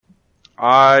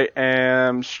I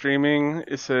am streaming.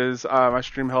 It says my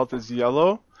stream health is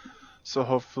yellow, so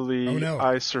hopefully Oh no!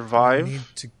 I I survive. need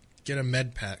to get a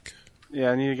med pack.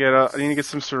 Yeah, I need to get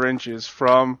some syringes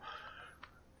from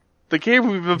the game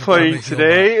we've been The playing Barbie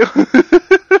today.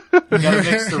 You gotta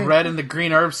mix the red and the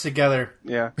green herbs together.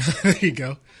 Yeah. There you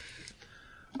go.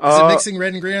 Is it mixing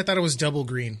red and green? I thought it was double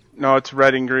green. No, it's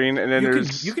red and green, and then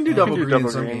You can do double green in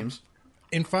some games.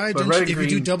 In 5, But if you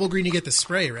do double green, you get the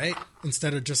spray, right?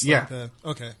 Instead of just like the...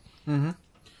 Okay.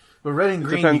 But red and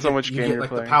green, depends you on get, which you game get you're like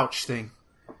playing. the pouch thing.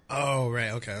 Oh,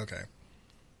 right. Okay.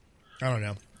 I don't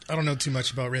know. I don't know too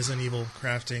much about Resident Evil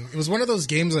crafting. It was one of those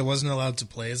games I wasn't allowed to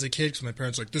play as a kid because my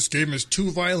parents were like, this game is too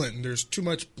violent and there's too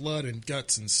much blood and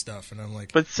guts and stuff. And I'm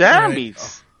like... But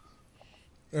zombies!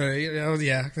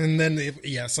 Yeah. And then,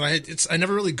 so I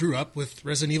never really grew up with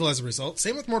Resident Evil as a result.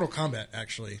 Same with Mortal Kombat,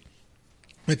 actually.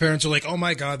 My parents are like, "Oh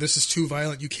my god, this is too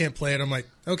violent. You can't play it." I'm like,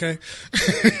 "Okay."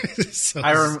 So,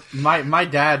 My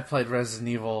dad played Resident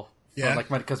Evil. Yeah.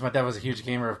 Because my dad was a huge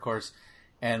gamer, of course.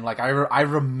 And like I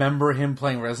remember him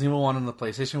playing Resident Evil 1 on the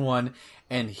PlayStation 1,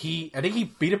 and I think he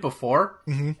beat it before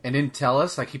and didn't tell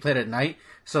us. Like he played at night,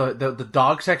 so the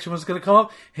dog section was gonna come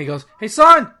up. He goes, "Hey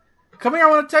son, come here,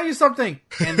 I want to tell you something."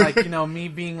 And like, me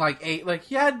being like 8, like,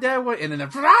 "Yeah, Dad, what?" And then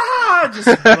just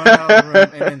run out of the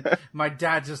room. And then my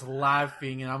dad just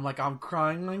laughing, and I'm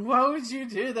crying, like, "Why would you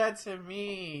do that to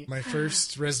me?" my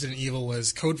first Resident Evil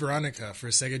was Code Veronica for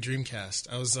Sega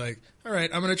Dreamcast. I was like, all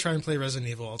right, I'm going to try and play Resident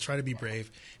Evil. I'll try to be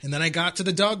brave. And then I got to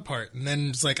the dog part, and then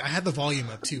it's like, I had the volume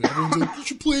up too. Everyone's like, "You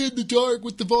should play in the dark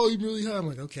with the volume really high." I'm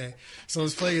like, okay. So I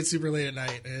was playing it super late at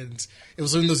night, and it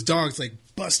was when those dogs like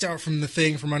bust out from the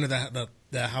thing from under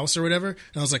the house or whatever.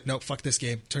 And I was like, nope, fuck this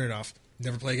game. Turn it off.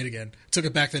 Never playing it again. Took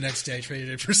it back the next day, traded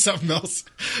it for something else.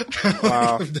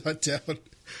 Wow. I'm not down.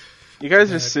 You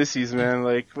guys are sissies, man.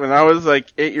 Like, when I was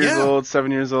like 8 years old,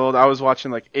 7 years old, I was watching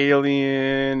like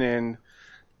Alien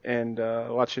and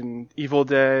watching Evil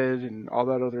Dead and all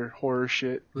that other horror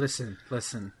shit. Listen.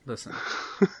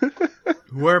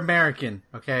 We're American,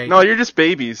 okay? No, you're just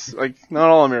babies. Like, not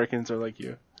all Americans are like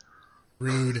you.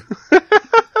 Rude.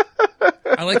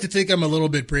 I like to think I'm a little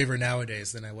bit braver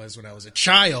nowadays than I was when I was a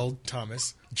child,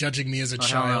 Thomas. Judging me as a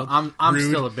child. I'm Rude.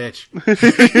 still a bitch.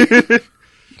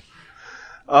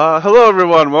 Hello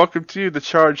everyone, welcome to the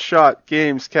Charge Shot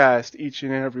Games Cast. Each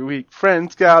and every week,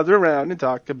 friends gather around and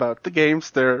talk about the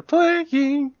games they're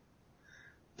playing.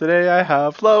 Today I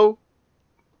have Flo.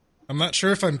 I'm not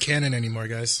sure if I'm canon anymore,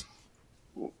 guys.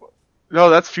 No,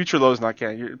 that's future Lowe's, not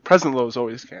canon. Your present Lowe's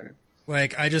always canon.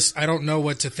 Like, I don't know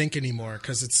what to think anymore,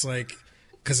 because it's like,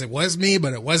 because it was me,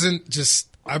 but it wasn't.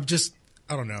 I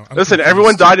don't know. I'm Listen, confused.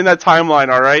 everyone died in that timeline,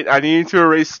 alright? I need to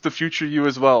erase the future you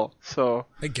as well, so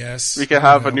I guess. we can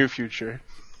have a new future.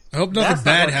 I hope nothing That's not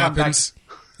bad gonna come happens.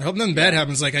 I hope nothing bad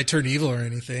happens, like I turn evil or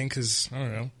anything, because, I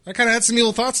don't know. I kind of had some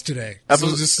evil thoughts today. So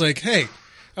it was just like, hey,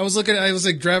 I was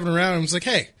like driving around, and I was like,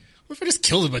 hey, what if I just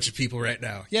killed a bunch of people right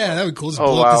now? Yeah, that would be cool. Just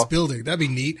blow up this building. That'd be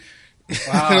neat.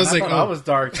 Wow, And I was like, that oh. was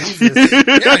dark. Jesus. Yeah,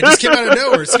 it just came out of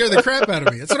nowhere. It scared the crap out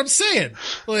of me. That's what I'm saying.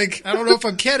 Like, I don't know if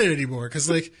I'm canon anymore, because,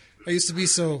 like, I used to be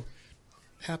so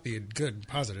happy and good and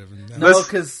positive. And No,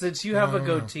 because since you have a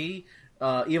goatee,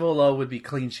 Evil Low would be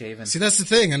clean shaven. see, that's the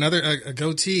thing. A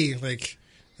goatee, like,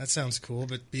 that sounds cool,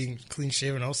 but being clean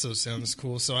shaven also sounds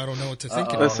cool, so I don't know what to think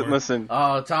anymore. Listen.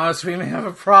 Oh, Thomas, we may have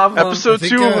a problem. Episode I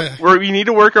think, 2, where we need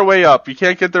to work our way up. We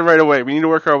can't get there right away. We need to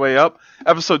work our way up.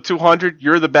 Episode 200,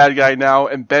 you're the bad guy now,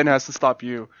 and Ben has to stop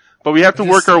you. But we have to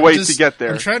work our way to get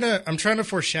there. I'm trying to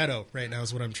foreshadow right now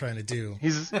is what I'm trying to do.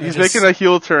 He's making a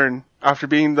heel turn after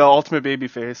being the ultimate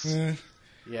babyface.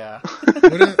 Yeah.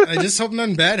 I just hope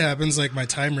nothing bad happens, like my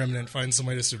time remnant finds some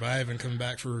way to survive and come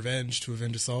back for revenge to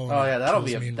avenge us all. Oh yeah, that'll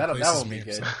be good. that will be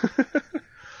good.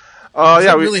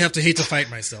 I really have to hate to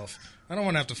fight myself. I don't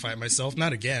want to have to fight myself,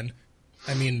 not again.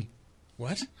 I mean,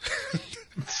 what?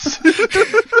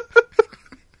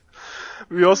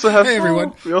 We also have Hey,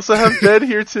 everyone. We also have Ben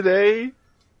here today.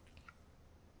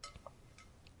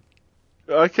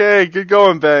 Okay, good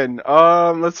going, Ben.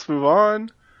 Let's move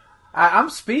on. I'm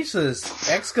speechless.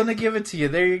 X gonna give it to you.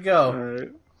 There you go.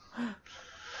 Alright.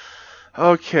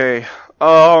 Okay.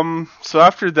 So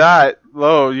after that,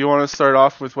 Lo, you want to start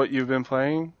off with what you've been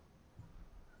playing?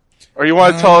 Or you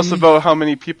want to tell us about how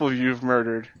many people you've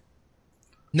murdered?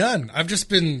 None. I've just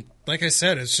been, like I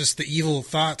said, it's just the evil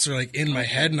thoughts are like in my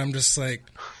head, and I'm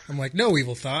like, no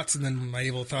evil thoughts, and then my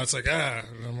evil thoughts like, and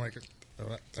I'm like,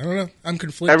 I don't know. I'm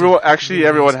conflicted.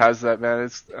 Everyone has that, man.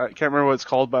 I can't remember what it's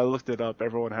called, but I looked it up.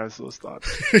 Everyone has those thoughts.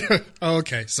 Oh,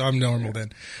 okay. So I'm normal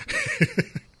then.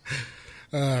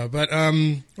 But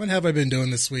what have I been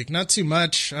doing this week? Not too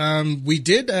much. We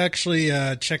did actually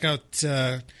checked out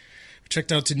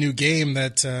a new game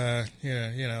that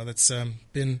that's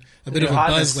been a bit of a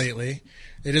buzz lately.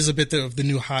 It is a bit of the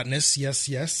new hotness. Yes.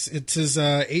 It is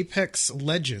Apex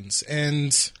Legends,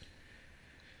 and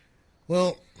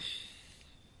well,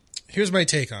 here's my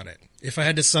take on it. If I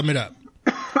had to sum it up,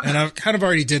 and I kind of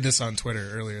already did this on Twitter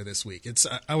earlier this week.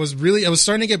 I was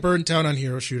starting to get burnt out on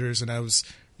hero shooters, and I was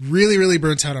really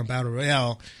burnt out on Battle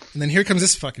Royale. And then here comes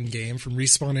this fucking game from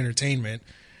Respawn Entertainment,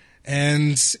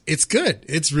 and it's good.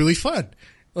 It's really fun.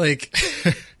 Like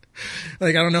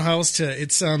I don't know how else to.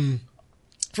 It's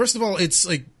first of all, it's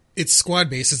squad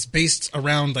based. It's based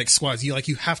around like squads.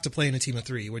 You have to play in a team of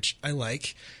 3, which I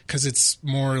like because it's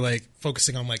more like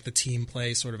focusing on like the team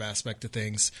play sort of aspect of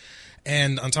things.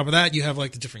 And on top of that, you have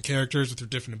like the different characters with their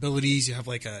different abilities. You have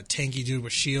like a tanky dude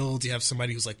with shields. You have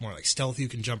somebody who's like more like stealthy who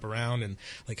can jump around and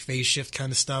like phase shift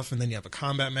kind of stuff. And then you have a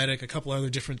combat medic, a couple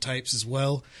other different types as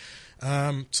well.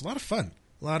 It's a lot of fun.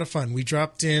 We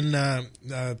dropped in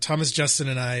Thomas, Justin,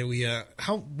 and I.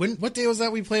 What day was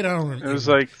that we played? I don't remember. It was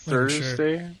like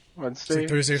Thursday. Wednesday, like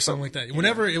Thursday or something like that.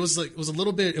 Whenever it was like, it was a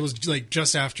little bit, it was like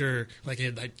just after like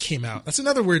it came out. That's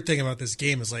another weird thing about this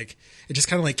game is like, it just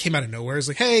kind of like came out of nowhere. It's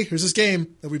like, hey, here's this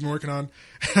game that we've been working on.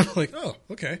 And I'm like, oh,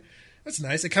 okay. That's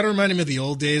nice. It kind of reminded me of the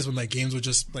old days when like games would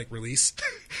just like release.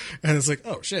 And it's like,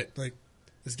 oh shit, like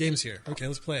this game's here. Okay,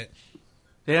 let's play it.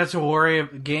 They have to worry,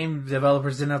 game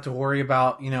developers didn't have to worry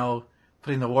about,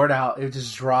 putting the word out. It would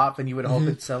just drop and you would hope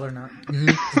it'd sell or not.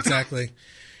 Mm-hmm. Exactly.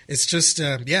 It's just,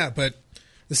 but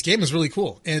this game is really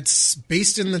cool. It's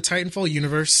based in the Titanfall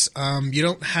universe. You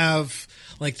don't have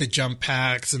like the jump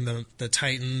packs and the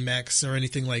Titan mechs or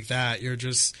anything like that. You're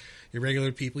just your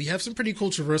regular people. You have some pretty cool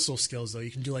traversal skills though.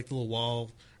 You can do like the little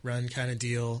wall run kind of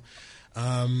deal.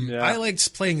 I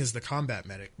liked playing as the combat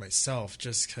medic myself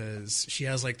just because she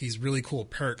has like these really cool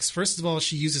perks. First of all,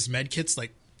 she uses med kits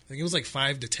like I think it was like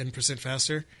 5 to 10%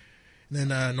 faster than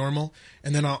normal.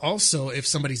 And then also, if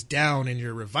somebody's down and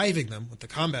you're reviving them with the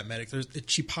combat medic,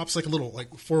 she pops like a little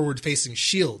like forward-facing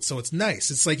shield. So it's nice.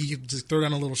 It's like you can just throw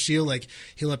down a little shield, like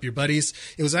heal up your buddies.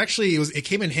 It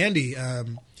came in handy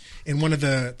in one of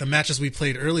the matches we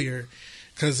played earlier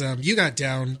because you got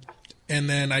down. And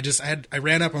then I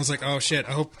ran up and I was like, oh shit,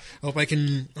 I hope I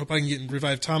can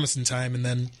revive Thomas in time. And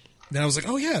then I was like,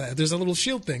 oh yeah, there's a little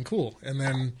shield thing, cool. And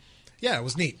then yeah, it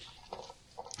was neat.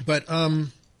 But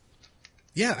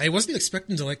yeah, I wasn't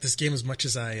expecting to like this game as much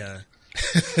as I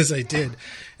as I did,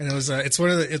 and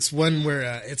it's one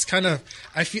where it's kind of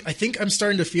I think I'm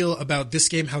starting to feel about this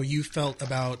game how you felt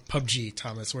about PUBG,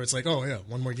 Thomas, where it's like, oh yeah,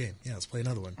 one more game, yeah, let's play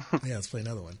another one, yeah, let's play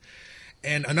another one.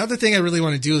 And another thing I really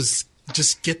want to do is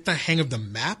just get the hang of the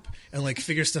map and like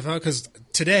figure stuff out because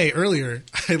earlier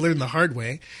I learned the hard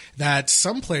way that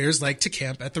some players like to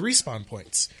camp at the respawn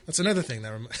points. That's another thing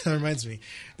that reminds me.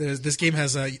 This game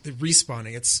has the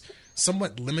respawning. It's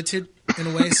somewhat limited in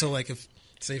a way. So like if,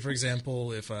 say for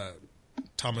example, if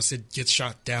Thomas gets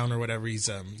shot down or whatever, he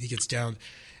gets down,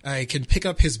 I can pick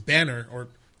up his banner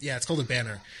it's called a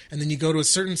banner. And then you go to a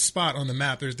certain spot on the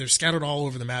map. They're scattered all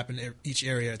over the map in each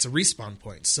area. It's a respawn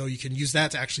point. So you can use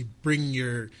that to actually bring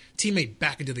your teammate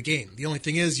back into the game. The only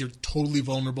thing is you're totally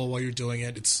vulnerable while you're doing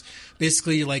it. It's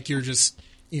basically like you're just,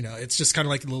 it's just kind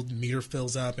of like the little meter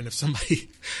fills up. And if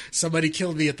somebody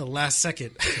killed me at the last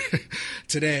second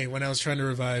today when I was trying to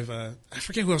revive, I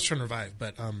forget who I was trying to revive,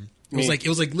 but it was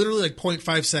like literally like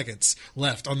 0.5 seconds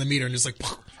left on the meter and just like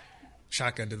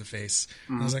shotgun to the face.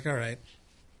 Mm-hmm. I was like, all right.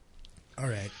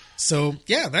 So,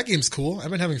 yeah, that game's cool. I've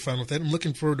been having fun with it. I'm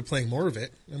looking forward to playing more of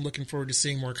it. I'm looking forward to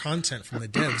seeing more content from the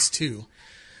devs, too.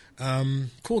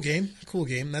 Cool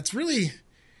game. That's really...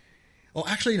 Well,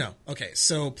 actually, no. Okay,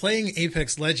 so playing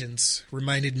Apex Legends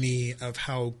reminded me of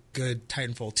how good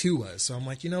Titanfall 2 was. So I'm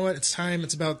like, you know what? It's time.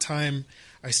 It's about time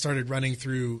I started running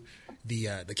through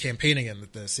the campaign again,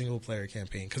 the single-player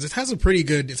campaign. Because it has a pretty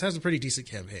decent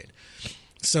campaign.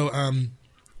 So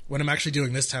what I'm actually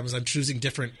doing this time is I'm choosing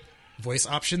different voice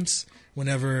options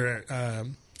whenever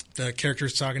the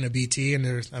character's talking to BT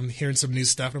and I'm hearing some new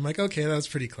stuff. I'm like, okay, that was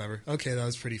pretty clever. Okay, that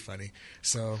was pretty funny.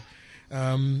 So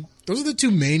those are the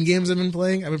two main games I've been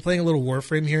playing. I've been playing a little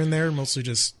Warframe here and there, mostly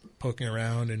just poking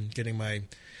around and getting my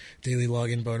daily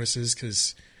login bonuses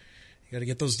because you got to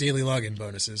get those daily login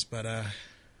bonuses. But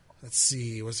let's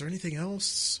see, was there anything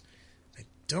else? I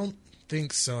don't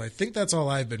think so. I think that's all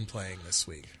I've been playing this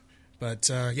week. But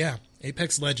yeah,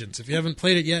 Apex Legends. If you haven't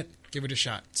played it yet, give it a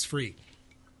shot. It's free.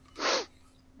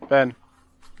 Ben.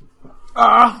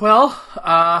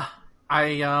 I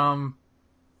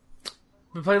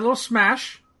we played a little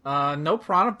Smash. No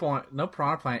Piranha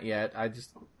Plant yet. I just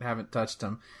haven't touched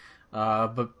them.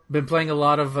 But been playing a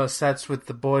lot of sets with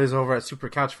the boys over at Super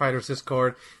Couch Fighters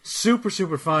Discord. Super,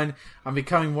 super fun. I'm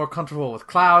becoming more comfortable with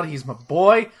Cloud. He's my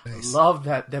boy. Nice. I love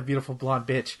that beautiful blonde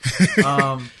bitch.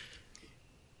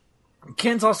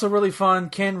 Ken's also really fun.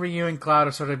 Ken, Ryu, and Cloud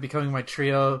are sort of becoming my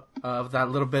trio of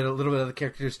that little bit of the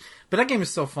characters. But that game is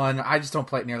still fun. I just don't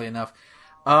play it nearly enough.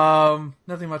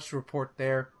 Nothing much to report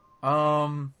there.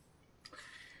 I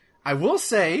will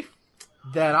say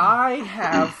that I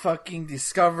have fucking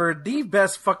discovered the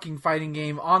best fucking fighting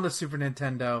game on the Super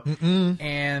Nintendo.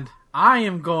 And I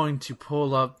am going to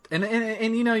pull up...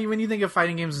 And you know, when you think of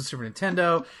fighting games on Super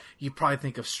Nintendo, you probably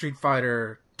think of Street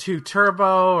Fighter 2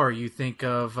 Turbo, or you think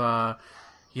of,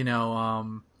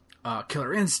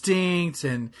 Killer Instinct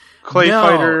and... Clay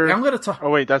Fighter. I'm going to talk...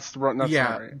 Oh, wait, that's not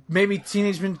right. Maybe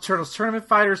Teenage Mutant Turtles Tournament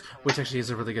Fighters, which actually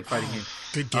is a really good fighting game.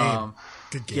 Good game.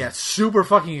 Good game. Yeah, super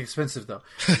fucking expensive though.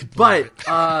 But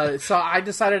so I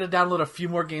decided to download a few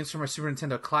more games from my Super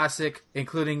Nintendo Classic,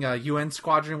 including UN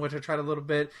Squadron, which I tried a little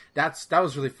bit. That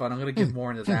was really fun. I'm gonna get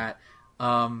more into that.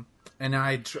 And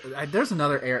I there's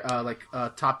another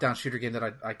top-down shooter game that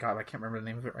I got. I can't remember the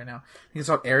name of it right now. I think it's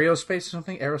called Aerospace or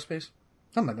something. Aerospace,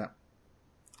 something like that.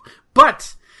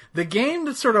 But the game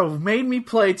that sort of made me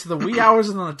play to the wee hours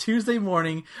on a Tuesday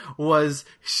morning was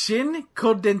Shin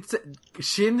Kidosenki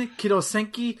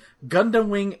Gundam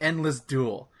Wing Endless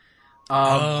Duel.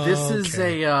 This was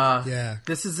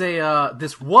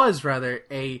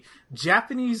a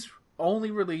Japanese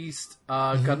only released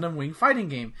Gundam Wing fighting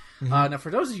game. Now,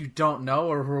 for those of you who don't know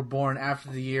or who were born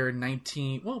after the year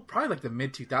probably like the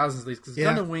mid 2000s at least, because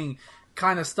Gundam Wing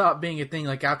kind of stopped being a thing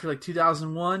like after like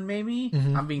 2001 maybe.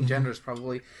 I'm being generous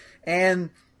probably. And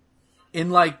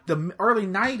in like the early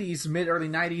 90s, mid-early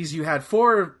 90s, you had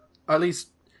at least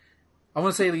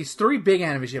 3 big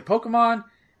animes. You had Pokemon,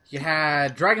 you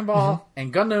had Dragon Ball,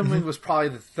 and Gundam Wing was probably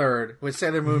the third, with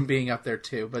Sailor Moon being up there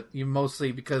too. But you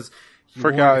mostly because if you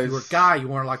were a guy, you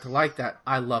weren't allowed to like that.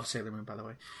 I love Sailor Moon, by the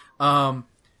way.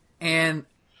 And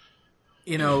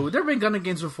you know, there have been Gundam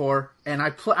games before, and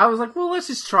I was like, well, let's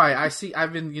just try.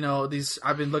 I've been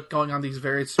going on these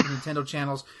various Super Nintendo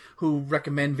channels who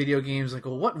recommend video games. Like,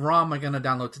 well, what ROM am I going to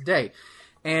download today?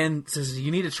 And says, you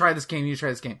need to try this game.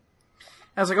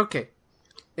 I was like, okay.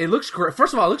 It looks great.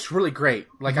 First of all, it looks really great.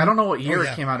 Like, I don't know what year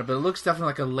it came out of, but it looks definitely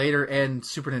like a later end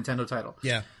Super Nintendo title.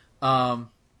 Yeah. But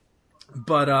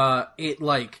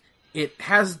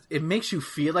it makes you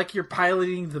feel like you're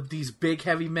piloting these big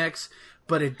heavy mechs,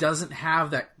 but it doesn't have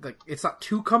that, like, it's not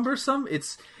too cumbersome.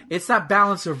 It's that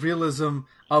balance of realism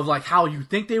of like how you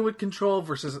think they would control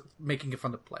versus making it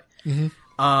fun to play.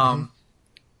 And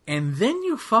then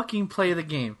you fucking play the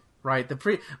game, right?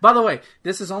 By the way,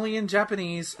 this is only in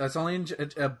Japanese. It's only in,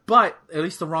 but at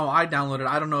least the ROM I downloaded,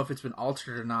 I don't know if it's been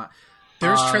altered or not.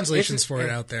 There's translations for it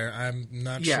out there. I'm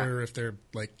not sure if they're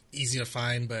like easy to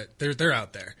find, but they're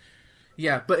out there.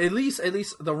 Yeah, but at least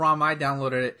the ROM I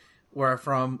downloaded it where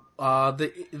from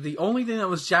the only thing that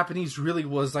was Japanese really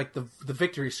was like the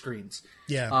victory screens.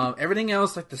 Yeah. Everything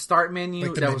else, like the start menu,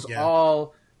 like that was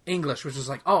all English, which was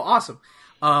like, oh, awesome.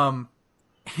 And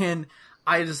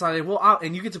I decided,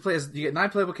 and you get to play you get 9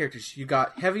 playable characters. You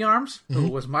got Heavy Arms, who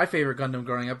was my favorite Gundam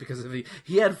growing up because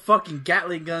he had fucking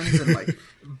Gatling guns and like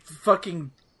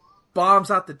fucking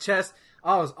bombs out the chest.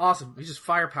 Oh, it was awesome. He's just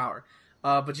firepower.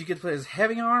 But you get to play as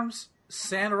Heavy Arms,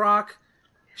 Sandrock,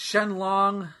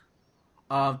 Shenlong,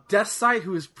 Death Sight,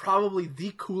 who is probably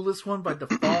the coolest one by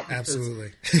default.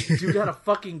 Absolutely. Dude had a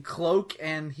fucking cloak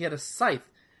and he had a scythe.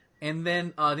 And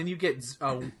then you get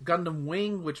Gundam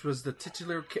Wing, which was the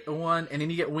titular one, and then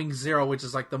you get Wing Zero, which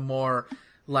is like the more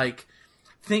like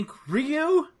think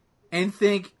Ryu and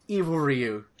think Evil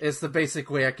Ryu. It's the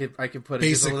basic way I could put it.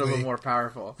 It's a little bit more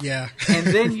powerful. Yeah. And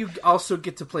then you also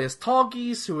get to play as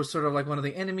Tallgeese, who was sort of like one of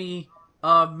the enemy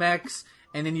mechs.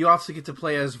 And then you also get to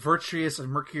play as Virtuous and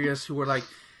Mercurius, who were like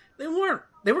they were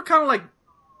kind of like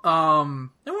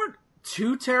they weren't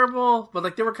too terrible, but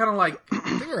like they were kind of like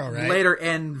they were all right. Later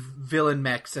end villain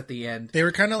mechs at the end. They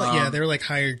were kind of like they were like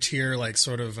higher tier, like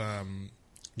sort of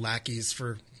lackeys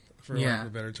for lack of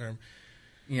a better term.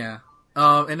 Yeah.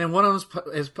 And then one of them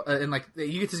is and like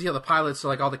you get to see how the pilots, so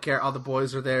like all the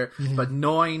boys are there, but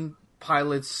knowing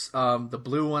pilots, the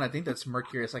blue one, I think that's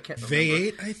Mercurius. I can't remember.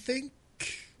 V8, I think.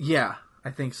 Yeah, I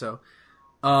think so.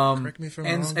 Correct me if I'm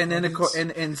wrong. And then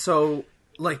and so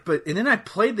like, and then I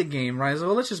played the game, right? I was like,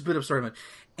 well, let's just boot up story mode.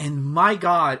 And my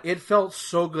God, it felt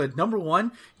so good. Number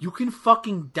one, you can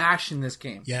fucking dash in this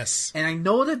game. Yes. And I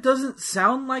know that doesn't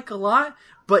sound like a lot,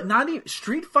 but not even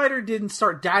Street Fighter didn't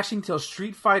start dashing till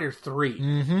Street Fighter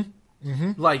 3.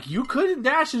 Like, you couldn't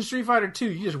dash in Street Fighter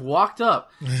 2. You just walked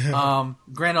up.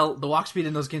 Granted, the walk speed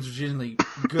in those games was generally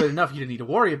good enough. You didn't need to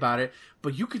worry about it.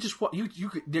 But you could just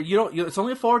it's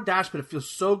only a forward dash, but it feels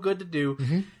so good to do.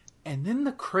 And then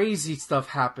the crazy stuff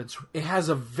happens. It has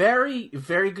a very,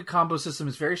 very good combo system.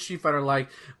 It's very Street Fighter-like.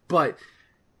 But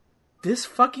this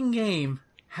fucking game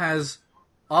has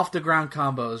off-the-ground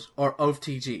combos, or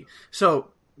OTG. So,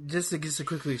 just to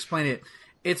quickly explain it,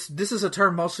 this is a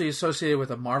term mostly associated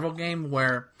with a Marvel game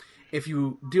where if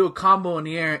you do a combo in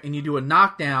the air and you do a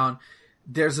knockdown,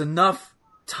 there's enough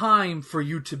time for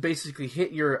you to basically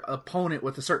hit your opponent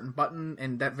with a certain button,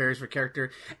 and that varies for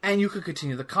character, and you could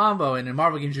continue the combo. And in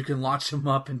Marvel games, you can launch them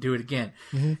up and do it again.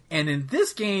 And in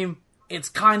this game, it's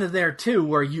kind of there too,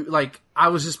 where you, like, I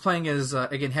was just playing as,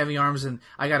 again, Heavy Arms, and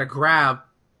I got a grab,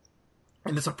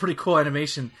 and it's a pretty cool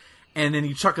animation, and then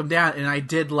you chuck him down, and I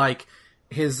did, like,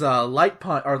 his light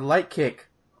punch, or light kick,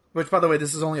 which, by the way,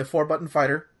 this is only a 4-button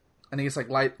fighter. I think it's like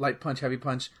light punch, heavy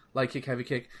punch, light kick, heavy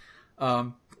kick.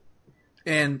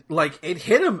 And, like, it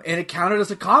hit him, and it counted as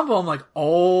a combo. I'm like,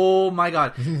 oh my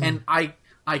god. And I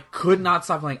could not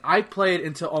stop playing. I played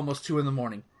until almost 2 in the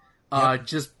morning.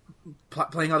 Just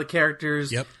playing all the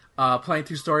characters, playing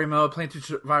through story mode, playing through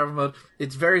survival mode.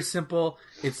 It's very simple.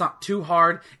 It's not too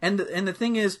hard. And the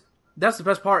thing is, that's the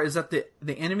best part, is that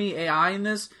the enemy AI in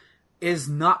this is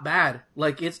not bad.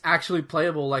 Like, it's actually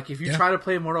playable. Like, if you try to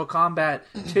play Mortal Kombat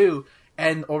 2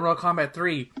 or Mortal Kombat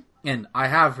 3, and I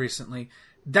have recently,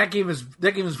 that game is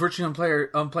virtually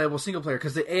unplayable single player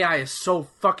because the AI is so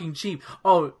fucking cheap.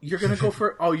 Oh, you're gonna go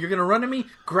for you're gonna run at me?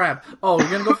 Grab. Oh,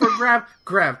 you're gonna go for a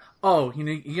grab. Oh,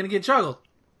 you're gonna get juggled.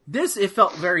 This, it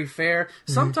felt very fair.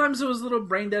 Sometimes it was a little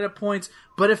brain dead at points,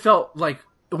 but it felt like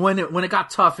when it got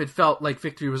tough, it felt like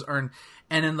victory was earned.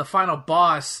 And then the final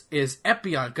boss is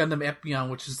Epion, Gundam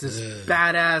Epion, which is this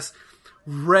badass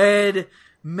red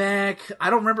mech. I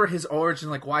don't remember his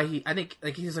origin, like why I think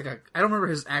like he's like I don't remember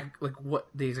his act, like what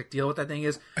the exact deal with that thing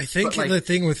is. I think like, the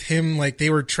thing with him, like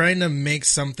they were trying to make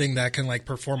something that can like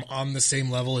perform on the same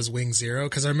level as Wing Zero,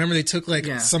 because I remember they took like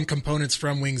some components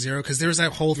from Wing Zero, because there's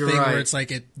that whole thing where it's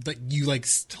like you like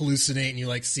hallucinate and you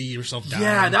like see yourself die.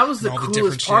 Yeah, that was the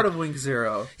coolest part of Wing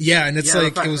Zero. Yeah, and it's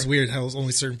like it was weird how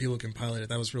only certain people can pilot it.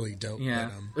 That was really dope. Yeah,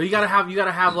 but, you gotta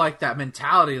have like that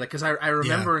mentality, like because I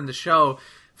remember in the show.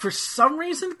 For some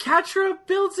reason, Catra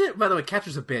builds it. By the way,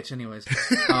 Catra's a bitch, anyways.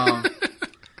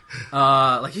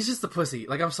 Like he's just a pussy.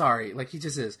 Like I'm sorry, like he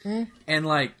just is. And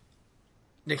like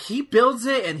he builds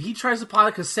it and he tries to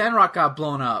pilot because Sandrock got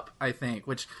blown up. I think,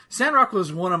 which Sandrock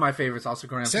was one of my favorites. Also,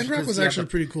 growing up, Sandrock was actually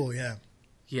pretty cool. Yeah.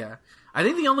 Yeah. I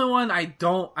think the only one I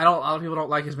don't, a lot of people don't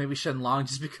like is maybe Shenlong,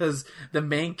 just because the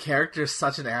main character is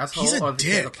such an asshole. He's a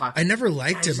dick. I never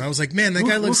liked him. I was like, man, that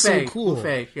guy looks so cool.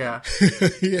 Yeah.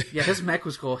 Yeah, his mech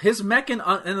was cool. His mech in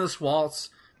this waltz,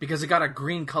 because it got a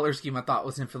green color scheme, I thought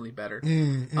was infinitely better.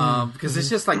 Because it's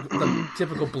just like the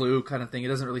typical blue kind of thing. It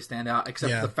doesn't really stand out,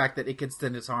 except the fact that it can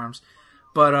extend its arms.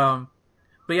 But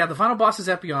yeah, the final boss is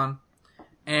Epion.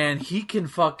 And he's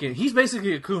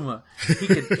basically Akuma.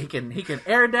 He can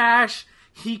air dash.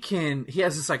 He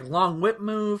has this like long whip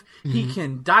move. He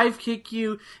can dive kick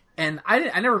you. And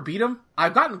I never beat him.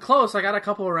 I've gotten close. I got a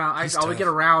couple around. I would get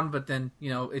around, but then,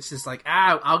 it's just like,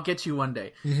 I'll get you one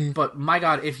day. But my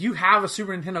God, if you have a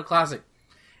Super Nintendo Classic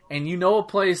and you know a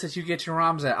place that you get your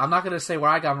ROMs at, I'm not going to say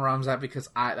where I got my ROMs at because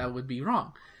that would be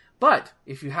wrong. But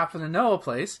if you happen to know a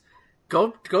place,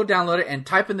 Go download it and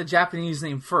type in the Japanese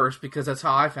name first, because that's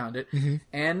how I found it,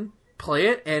 and play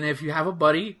it. And if you have a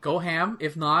buddy, go ham.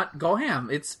 If not, go ham.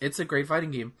 It's a great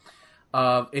fighting game.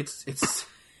 It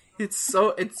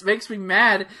makes me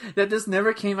mad that this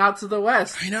never came out to the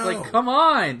West. I know. Like, come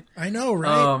on. I know,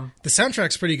 right? The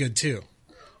soundtrack's pretty good too.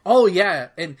 Oh yeah,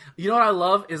 and you know what I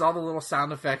love is all the little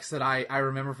sound effects that I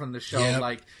remember from the show. Yep.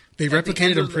 Like they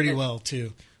replicated them pretty well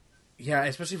too. Yeah,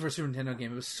 especially for a Super Nintendo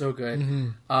game, it was so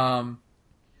good. But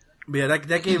yeah,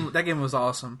 that game was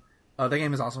awesome. That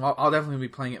game is awesome. I'll definitely be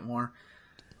playing it more.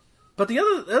 But the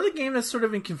other game that's sort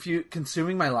of been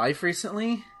consuming my life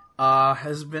recently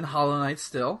has been Hollow Knight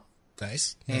still.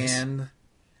 Nice. And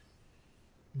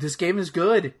this game is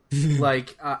good.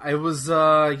 Like it was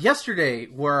yesterday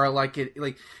where I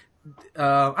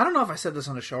don't know if I said this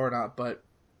on the show or not, but.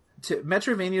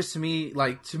 Metroidvanias to me,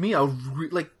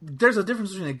 there's a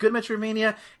difference between a good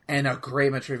Metroidvania and a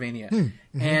great Metroidvania.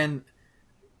 And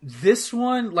this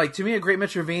one, like, to me, a great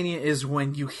Metroidvania is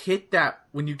when you get that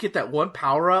one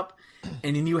power up,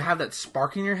 and then you have that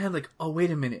spark in your head, like, oh,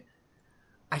 wait a minute,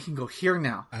 I can go here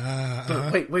now.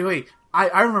 But wait,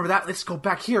 I remember that. Let's go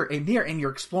back here, and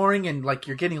you're exploring, and like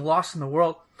you're getting lost in the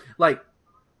world. Like,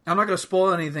 I'm not gonna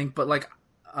spoil anything, but like.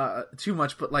 too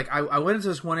much, but like I went into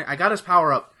this one. I got his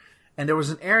power up, and there was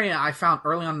an area I found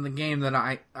early on in the game that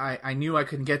I knew I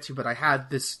couldn't get to, but I had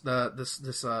this.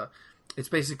 It's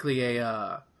basically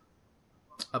a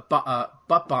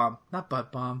butt bomb, not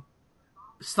butt bomb.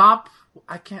 Stomp.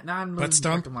 I can't. Now I'm butt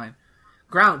stomp. Mine.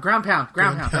 Ground pound.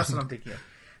 That's what I'm thinking of.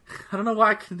 I don't know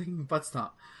why I couldn't think of butt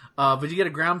stomp. But you get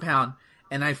a ground pound,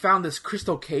 and I found this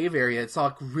crystal cave area. It's all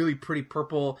like really pretty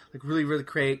purple, like really really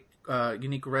great,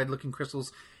 unique red looking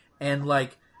crystals, and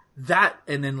like that,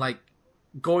 and then like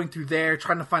going through there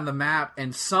trying to find the map,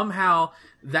 and somehow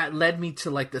that led me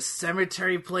to like the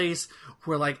cemetery place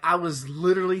where like I was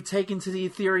literally taken to the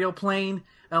ethereal plane.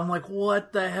 And I'm like,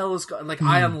 what the hell is going? Like,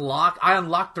 I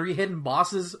unlocked 3 hidden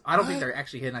bosses. I don't think they're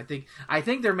actually hidden. I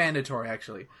think they're mandatory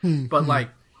actually. But like,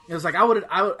 it was like I would,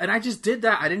 and I just did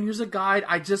that. I didn't use a guide.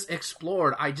 I just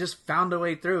explored. I just found a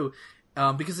way through,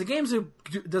 because the game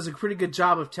does a pretty good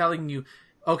job of telling you,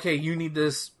 okay, you need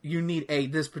this. You need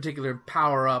this particular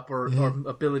power up or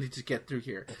ability to get through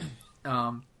here.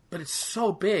 But it's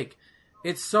so big.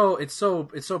 It's so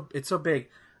big.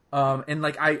 And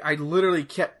like I literally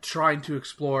kept trying to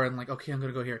explore and like, okay, I'm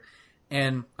gonna go here,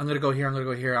 and I'm gonna go here,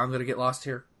 I'm gonna get lost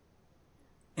here,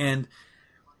 and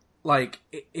like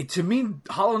to me,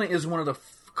 Hollow Knight is one of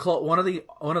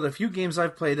the few games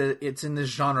I've played that it's in this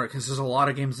genre, because there's a lot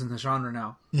of games in the genre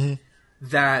now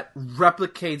that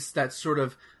replicates that sort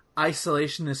of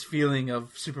isolationist feeling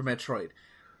of Super Metroid,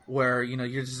 where you know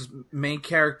you're just main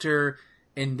character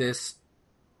in this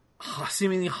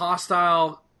seemingly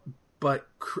hostile but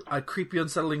a creepy,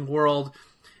 unsettling world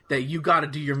that you got to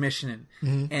do your mission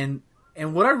in.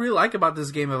 And what I really like about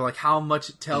this game of like how much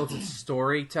it tells its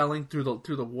storytelling through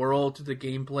the world, through the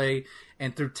gameplay,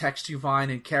 and through text you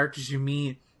find and characters you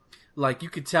meet. Like you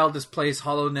could tell this place,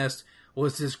 Hollow Nest,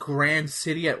 was this grand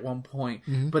city at one point,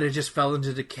 but it just fell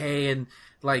into decay, and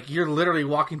like you're literally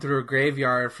walking through a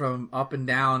graveyard from up and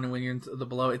down, and when you're in the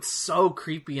below, it's so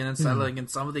creepy and unsettling. And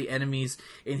some of the enemies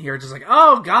in here are just like,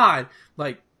 oh god,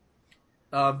 like.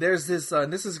 There's this,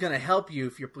 and this is going to help you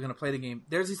if you're going to play the game.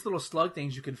 There's these little slug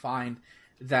things you can find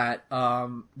that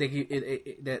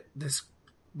that this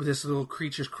little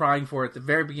creature's crying for at the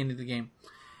very beginning of the game.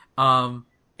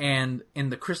 And in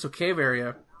the Crystal Cave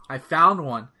area, I found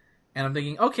one, and I'm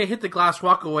thinking, okay, hit the glass,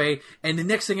 walk away, and the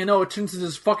next thing I know, it turns into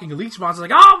this fucking leech monster.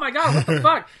 Like, oh my god, what the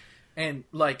fuck? And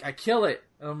like, I kill it,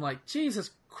 and I'm like,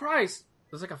 Jesus Christ,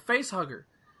 it's like a face hugger.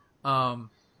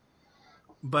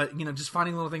 But you know, just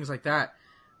finding little things like that.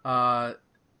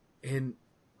 And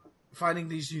finding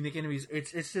these unique enemies,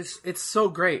 it's so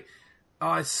great.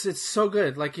 It's so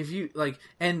good. Like if you like,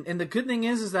 and the good thing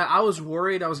is that I was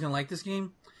worried I was gonna like this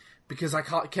game because I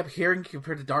kept hearing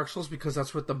compared to Dark Souls, because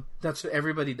that's what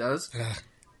everybody does.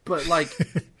 But like,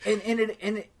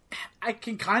 and I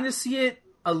can kind of see it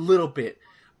a little bit,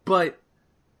 but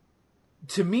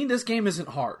to me, this game isn't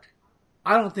hard.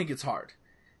 I don't think it's hard.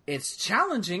 It's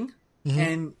challenging.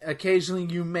 And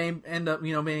occasionally you may end up,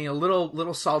 you know, being a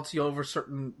little salty over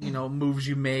certain, you know, moves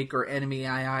you make or enemy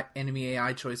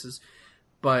AI choices.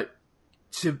 But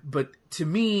to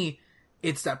me,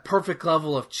 it's that perfect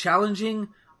level of challenging,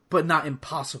 but not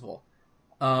impossible.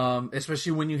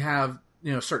 Especially when you have,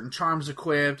 you know, certain charms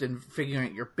equipped and figuring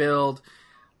out your build.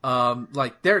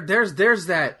 Like there's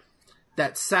that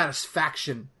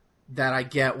satisfaction that I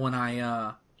get when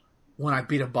I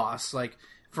beat a boss. Like,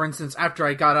 for instance, after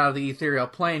I got out of the ethereal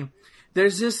plane,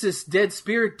 there's just this dead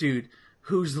spirit dude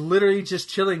who's literally just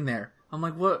chilling there. I'm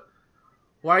like, what?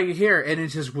 Why are you here? And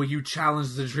it's just, will you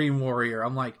challenge the Dream Warrior?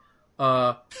 I'm like,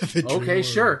 okay,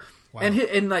 sure. Wow.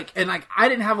 And like I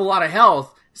didn't have a lot of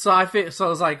health, so I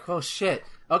was like, oh shit,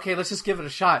 okay, let's just give it a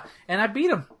shot. And I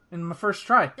beat him in my first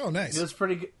try. Oh, nice. It was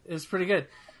pretty good.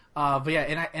 But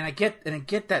yeah, and I get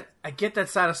that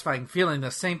satisfying feeling.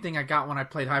 The same thing I got when I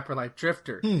played Hyper Light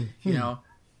Drifter. You know.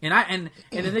 And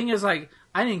the thing is, like,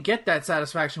 I didn't get that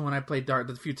satisfaction when I played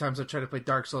the few times I tried to play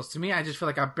Dark Souls. To me, I just feel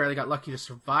like I barely got lucky to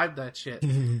survive that shit.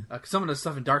 Some of the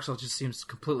stuff in Dark Souls just seems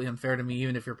completely unfair to me,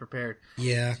 even if you're prepared.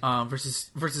 Yeah.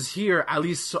 Versus here, at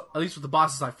least with the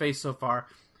bosses I faced so far,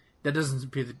 that doesn't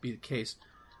appear to be the case.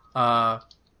 And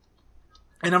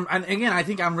again, I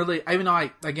think I'm really, even though I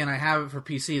have it for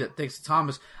PC, that thanks to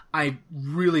Thomas, I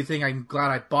really think I'm glad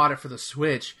I bought it for the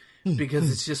Switch.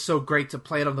 Because it's just so great to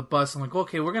play it on the bus. I'm like,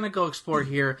 okay, we're gonna go explore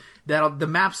here. The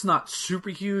map's not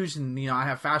super huge, and you know I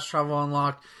have fast travel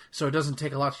unlocked, so it doesn't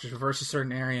take a lot to traverse a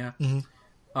certain area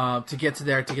to get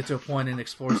to a point and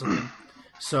explore something.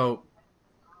 So,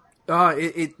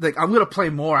 like I'm gonna play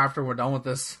more after we're done with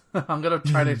this. I'm gonna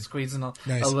try to squeeze in a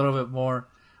little bit more.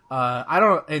 I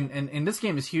don't, and this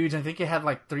game is huge. I think it had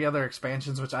like 3 other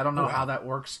expansions, which I don't know how that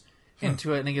works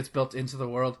into it, and it gets built into the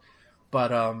world.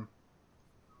 But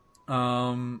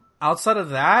outside of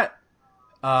that,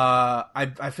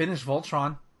 I finished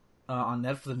Voltron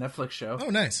on for the Netflix show. Oh,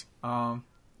 nice.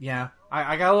 Yeah,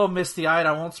 I got a little misty-eyed.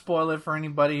 I won't spoil it for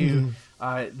anybody who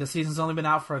the season's only been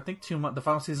out for, I think, 2 months. The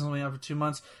final season's only out for 2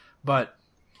 months. But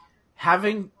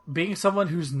being someone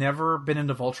who's never been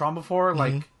into Voltron before,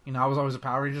 like, you know, I was always a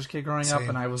Power Rangers kid growing up,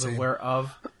 and I was aware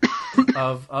of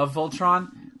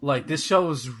Voltron. Like, this show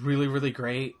was really, really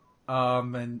great.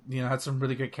 And, you know, had some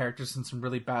really good characters and some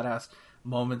really badass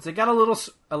moments. It got a little,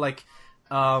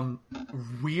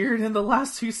 weird in the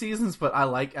last 2 seasons, but I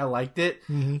liked it.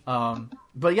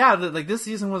 But yeah, this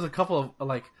season was a couple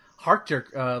of heart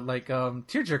jerk,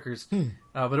 tear jerkers.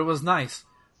 But it was nice.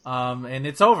 And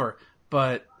it's over,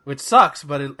 which sucks.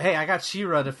 But hey, I got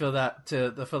She-Ra to fill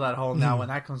that hole now when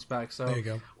that comes back. So there you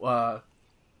go.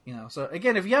 You know, so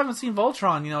again, if you haven't seen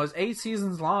Voltron, you know, it's 8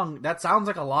 seasons long. That sounds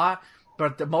like a lot.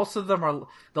 But most of them are,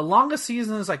 the longest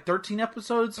season is like 13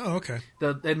 episodes. Oh, okay.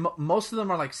 Most of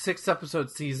them are like 6-episode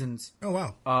seasons. Oh,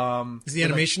 wow. Is the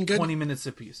animation good? 20 minutes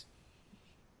apiece.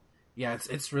 Yeah,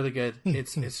 it's really good.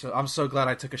 It's I'm so glad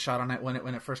I took a shot on it when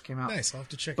it first came out. Nice, I'll have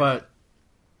to check it But out.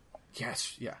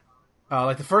 yes, yeah.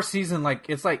 Like the first season,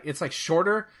 it's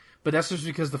shorter, but that's just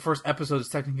because the first episode is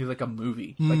technically like a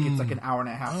movie. Like it's like an hour and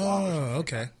a half long. Oh,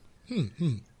 okay.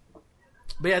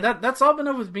 But yeah, that's all been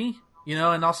up with me. You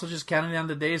know, and also just counting down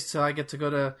the days till I get to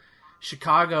go to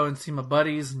Chicago and see my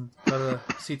buddies and go to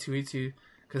C2E2,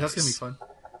 because that's going to be fun.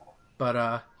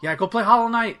 But, yeah, go play Hollow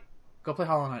Knight. Go play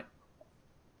Hollow Knight.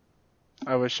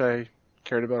 I wish I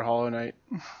cared about Hollow Knight.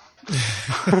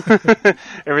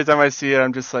 Every time I see it,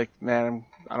 I'm just like, man,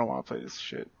 I don't want to play this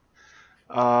shit.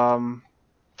 Alright.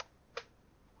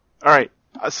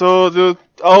 So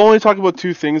I'll only talk about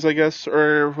 2 things, I guess,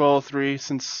 or, well, 3,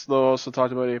 since they'll also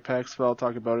talked about Apex, but I'll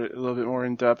talk about it a little bit more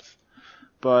in depth.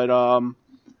 But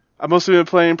I've mostly been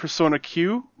playing Persona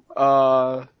Q,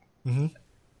 and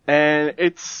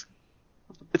it's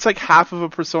like half of a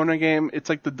Persona game. It's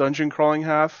like the dungeon crawling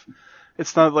half.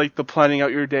 It's not like the planning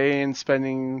out your day and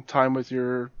spending time with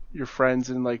your friends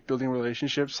and like building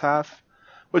relationships half,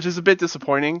 which is a bit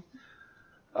disappointing.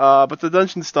 But the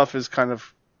dungeon stuff is kind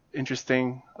of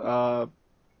interesting.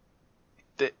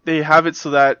 They have it so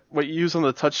that what you use on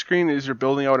the touchscreen is you're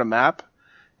building out a map,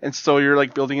 and so you're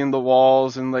like building in the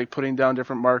walls and like putting down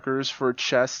different markers for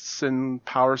chests and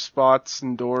power spots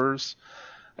and doors.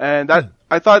 And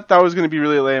I thought that was going to be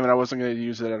really lame and I wasn't going to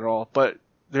use it at all. But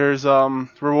there's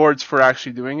rewards for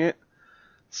actually doing it.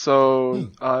 So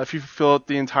if you fill out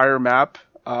the entire map,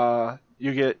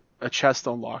 you get a chest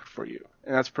unlocked for you,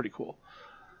 and that's pretty cool.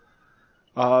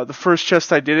 The first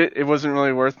chest I did it wasn't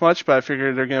really worth much, but I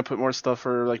figured they're gonna put more stuff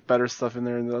or like better stuff in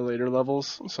there in the later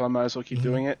levels, so I might as well keep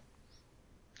doing it.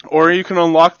 Or you can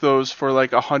unlock those for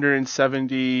like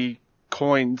 170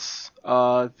 coins,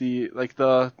 the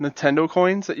Nintendo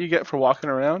coins that you get for walking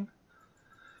around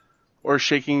or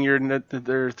shaking their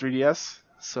 3DS.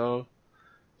 So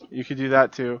you could do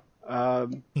that too.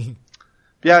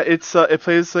 Yeah, it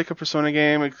plays like a Persona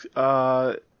game.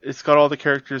 It's got all the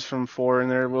characters from 4 in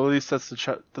there. Well, at least that's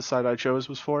the side I chose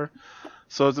was 4.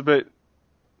 So it's a bit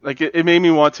like it made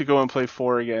me want to go and play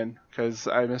 4 again because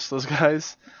I miss those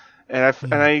guys. And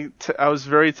I was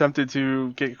very tempted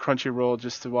to get Crunchyroll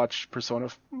just to watch Persona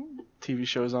TV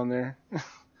shows on there.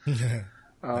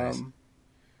 Nice.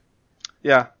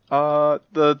 Yeah.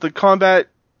 The combat,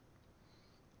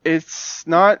 it's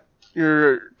not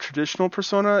your traditional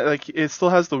Persona. Like it still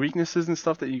has the weaknesses and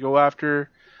stuff that you go after.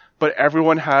 But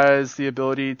everyone has the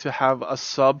ability to have a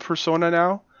sub-persona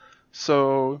now.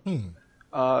 So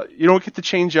you don't get to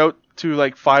change out to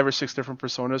like 5 or 6 different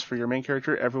personas for your main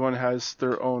character. Everyone has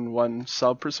their own one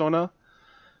sub-persona.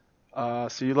 So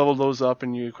you level those up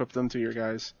and you equip them to your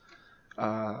guys.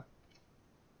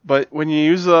 But when you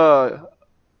use a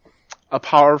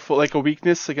powerful, like a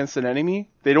weakness against an enemy,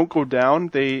 they don't go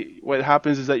down. What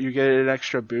happens is that you get an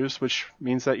extra boost, which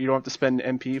means that you don't have to spend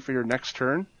MP for your next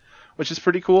turn, which is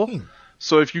pretty cool.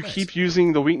 So if you keep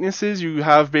using the weaknesses, you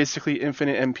have basically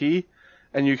infinite MP,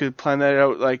 and you could plan that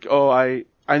out like, oh, I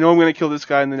know I'm going to kill this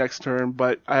guy in the next turn,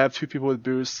 but I have 2 people with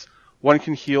boosts. One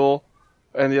can heal,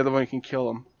 and the other one can kill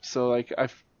him. So like,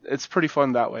 it's pretty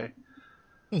fun that way.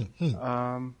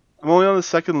 I'm only on the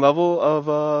 2nd level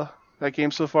of that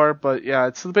game so far, but yeah,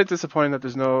 it's a bit disappointing that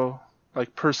there's no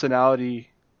like personality.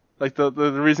 Like the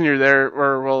reason you're there,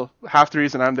 or well, half the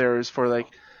reason I'm there is for like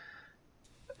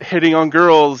hitting on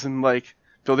girls and like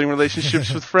building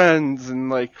relationships with friends and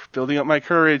like building up my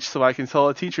courage so I can tell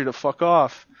a teacher to fuck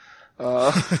off.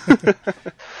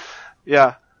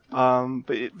 Yeah. But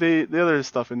the other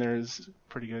stuff in there is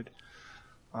pretty good.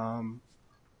 Um,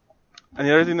 and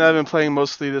the other thing that I've been playing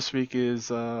mostly this week is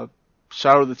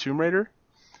Shadow of the Tomb Raider,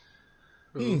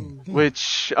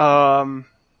 which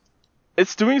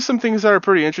it's doing some things that are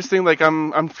pretty interesting. Like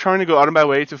I'm trying to go out of my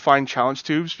way to find challenge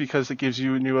tubes because it gives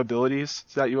you new abilities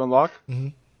that you unlock. Mm-hmm.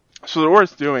 So they're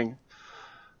worth doing.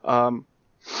 And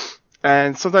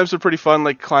sometimes they're pretty fun,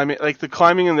 like climbing. Like the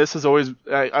climbing in this is always,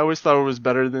 I always thought it was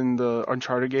better than the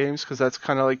Uncharted games because that's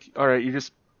kind of like, all right, you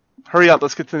just hurry up,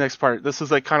 let's get to the next part. This is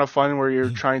like kind of fun where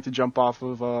you're trying to jump off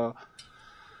of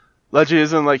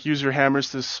ledges and like use your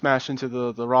hammers to smash into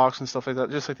the rocks and stuff like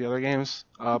that, just like the other games.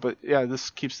 But yeah,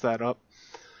 this keeps that up.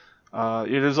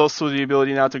 There's also the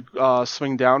ability now to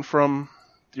swing down from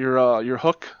your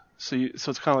hook, so it's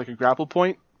kind of like a grapple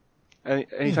point.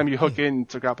 Anytime you hook in,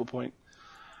 it's a grapple point.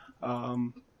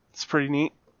 It's pretty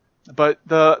neat. But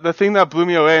the thing that blew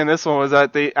me away in this one was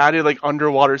that they added like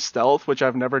underwater stealth, which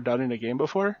I've never done in a game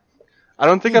before. I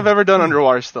don't think I've ever done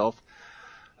underwater stealth.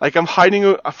 Like I'm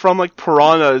hiding from like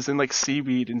piranhas and like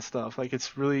seaweed and stuff. Like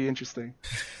it's really interesting.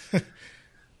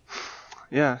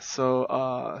 Yeah,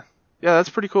 so yeah,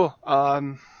 that's pretty cool.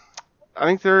 I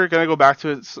think they're gonna go back to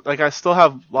it. Like I still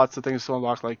have lots of things to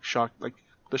unlock, like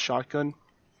the shotgun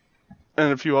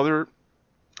and a few other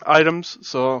items.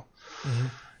 So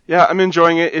yeah, I'm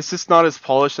enjoying it. It's just not as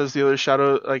polished as the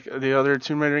other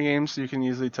Tomb Raider games. You can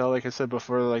easily tell, like I said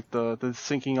before, like the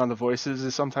syncing on the voices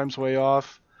is sometimes way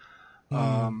off.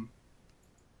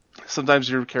 Sometimes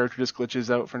your character just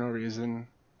glitches out for no reason.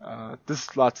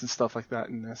 There's lots of stuff like that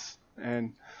in this,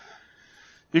 and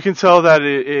you can tell that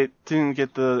it didn't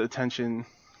get the attention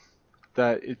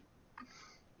that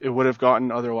it would have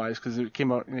gotten otherwise because it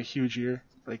came out in a huge year,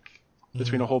 like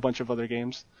between a whole bunch of other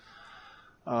games.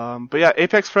 But yeah,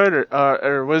 Apex Predator,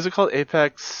 or what is it called?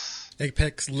 Apex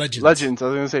Legends. Legends. I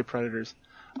was gonna say Predators.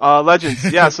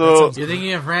 Legends. Yeah. So you're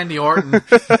thinking of Randy Orton.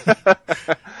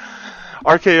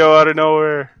 RKO out of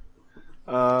nowhere.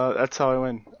 That's how I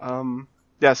win.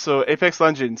 Yeah. So Apex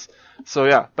Legends. So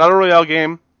yeah, battle royale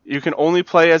game. You can only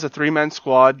play as a 3-man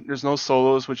squad. There's no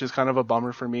solos, which is kind of a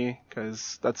bummer for me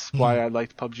because that's why I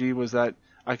liked PUBG. Was that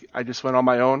I just went on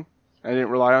my own. I didn't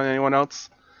rely on anyone else.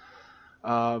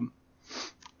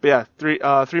 But yeah,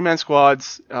 3-man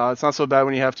squads. It's not so bad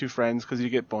when you have 2 friends because you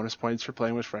get bonus points for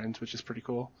playing with friends, which is pretty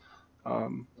cool.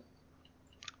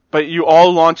 But you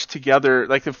all launch together.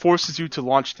 Like it forces you to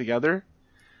launch together.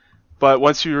 But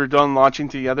once you're done launching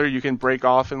together, you can break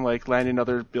off and like land in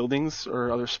other buildings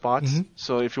or other spots.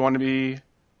 So if you want to be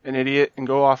an idiot and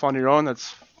go off on your own,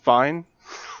 that's fine.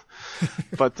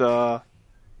 But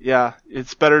yeah,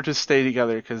 it's better to stay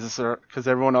together because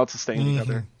everyone else is staying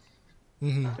together.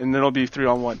 And then it'll be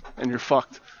 3-on-1, and you're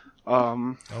fucked.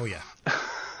 Oh yeah.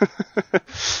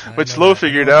 Which Lo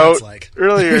figured out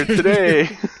earlier today.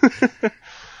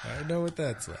 I know what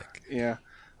that's like. Yeah.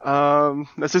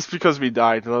 That's just because we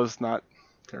died. That was not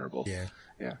terrible. Yeah.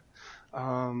 Yeah.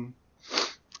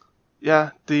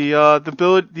 Yeah,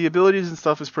 the abilities and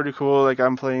stuff is pretty cool. Like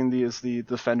I'm playing as the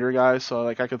defender guy, so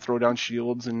like I could throw down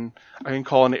shields and I can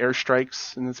call in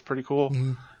airstrikes, and it's pretty cool.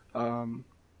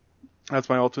 That's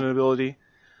my ultimate ability.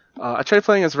 I tried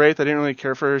playing as Wraith. I didn't really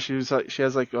care for her. She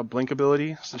has like a blink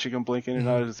ability, so she can blink in and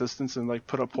out of distance and like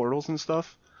put up portals and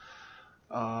stuff.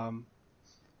 Yeah,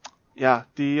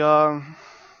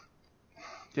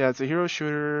 it's a hero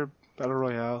shooter battle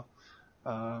royale.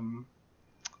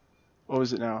 What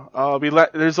was it now?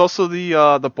 There's also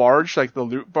the barge, like the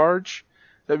loot barge,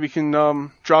 that we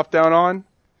can drop down on,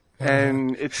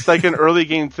 and it's like an early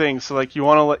game thing. So like you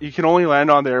can only land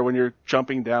on there when you're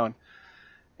jumping down.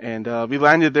 And we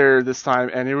landed there this time,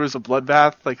 and it was a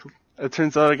bloodbath. Like it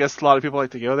turns out, I guess a lot of people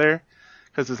like to go there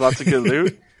because there's lots of good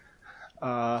loot.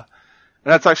 And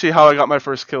that's actually how I got my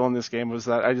first kill in this game. Was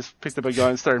that I just picked up a gun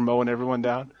and started mowing everyone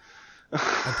down.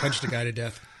 I punched a guy to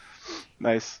death.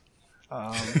 Nice.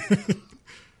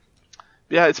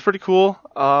 Yeah, it's pretty cool.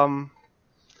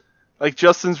 Like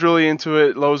Justin's really into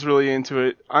it. Lo's really into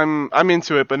it. I'm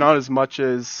into it, but not as much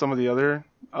as some of the other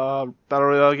battle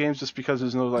royale games, just because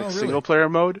there's no like single player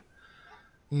mode.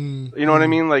 You know what I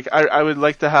mean? Like I would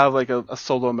like to have like a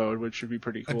solo mode, which would be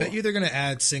pretty cool. I bet you they're gonna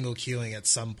add single queuing at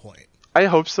some point. I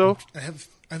hope so. I have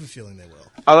a feeling they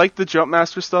will. I like the jump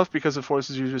master stuff because it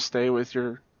forces you to stay with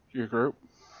your group.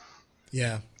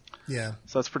 Yeah.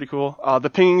 So that's pretty cool. The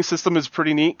pinging system is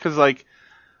pretty neat because like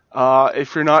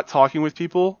if you're not talking with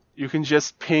people, you can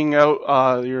just ping out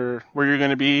where you're going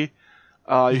to be.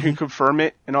 You can confirm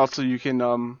it, and also you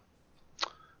can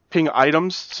ping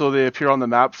items so they appear on the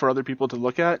map for other people to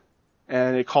look at,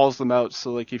 and it calls them out.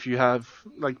 So like if you have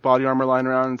like body armor lying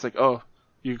around, it's like, oh,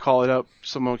 you call it up,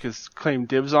 someone can claim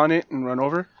dibs on it and run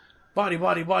over. body,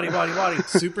 body, body, body, body.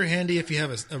 Super handy if you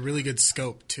have a really good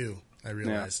scope too. I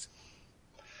realized.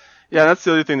 Yeah, that's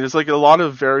the other thing. There's like a lot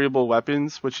of variable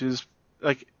weapons, which is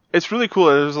like it's really cool.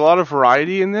 There's a lot of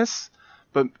variety in this,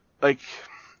 but like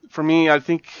for me, I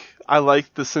think I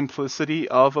like the simplicity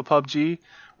of a PUBG,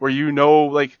 where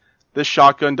like this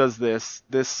shotgun does this,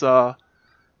 the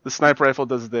sniper rifle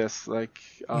does this, like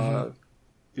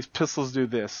these pistols do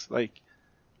this. Like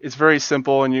it's very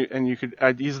simple, and you could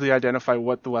easily identify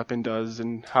what the weapon does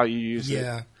and how you use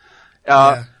it.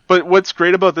 Yeah. But what's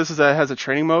great about this is that it has a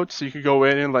training mode, so you could go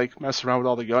in and like mess around with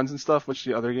all the guns and stuff, which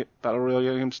the other battle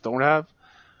royale games don't have.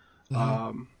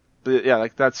 But yeah,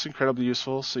 like that's incredibly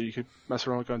useful. So you could mess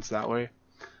around with guns that way.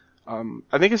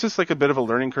 I think it's just like a bit of a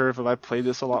learning curve. If I played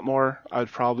this a lot more,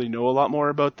 I'd probably know a lot more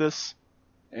about this,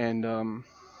 and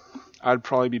I'd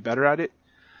probably be better at it.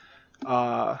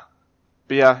 But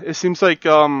yeah, it seems like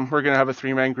we're gonna have a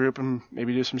 3-man group and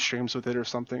maybe do some streams with it or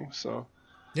something. So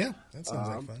yeah, that sounds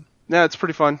like fun. Yeah, it's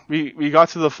pretty fun. We got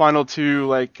to the final 2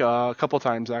 like a couple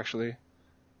times actually.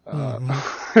 We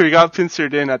got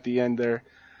pincered in at the end there.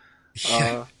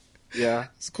 Yeah.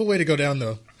 It's a cool way to go down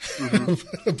though.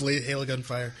 Blade hail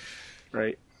gunfire.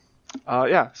 Right.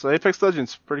 Yeah. So Apex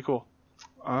Legends, pretty cool.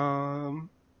 And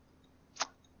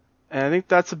I think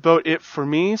that's about it for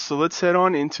me. So let's head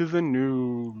on into the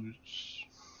news.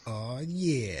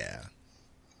 Yeah.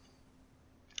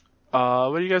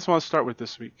 What do you guys want to start with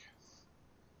this week?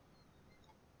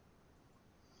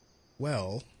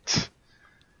 Well,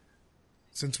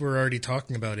 since we're already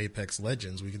talking about Apex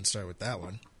Legends, we can start with that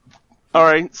one. All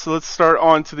right, so let's start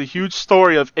on to the huge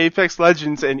story of Apex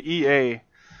Legends and EA.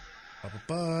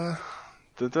 Ba-ba-ba.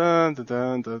 Da-dun,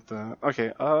 da-dun, da-dun.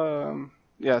 Okay,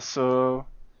 yeah, so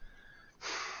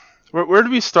where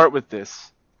do we start with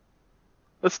this?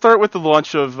 Let's start with the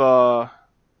launch of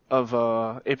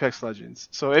Apex Legends.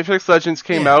 So Apex Legends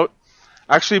came out.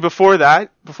 Actually, before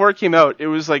it came out, it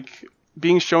was like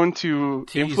being shown to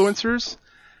influencers,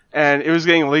 and it was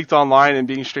getting leaked online and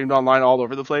being streamed online all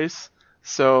over the place.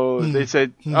 So they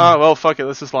said, oh, well, fuck it,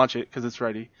 let's just launch it because it's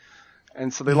ready.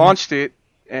 And so they launched it,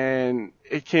 and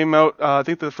it came out, I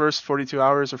think the first 42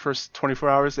 hours or first 24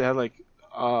 hours, they had like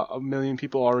 1 million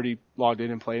people already logged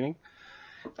in and playing.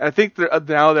 And I think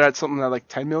now they're at something like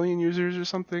 10 million users or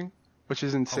something, which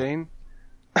is insane.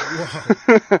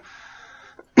 Whoa.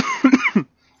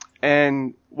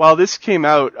 And while this came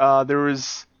out, there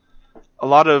was a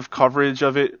lot of coverage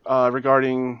of it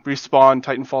regarding Respawn,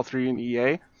 Titanfall 3, and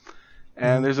EA.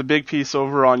 And there's a big piece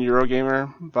over on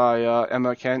Eurogamer by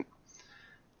Emma Kent.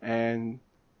 And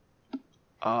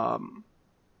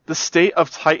the state of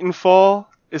Titanfall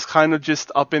is kind of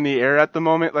just up in the air at the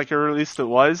moment, like at least it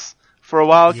was for a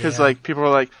while, because like people were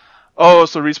like, oh,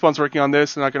 so Respawn's working on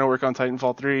this, they're not going to work on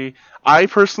Titanfall 3. I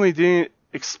personally didn't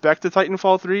expect a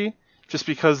Titanfall 3, just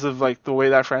because of like the way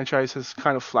that franchise has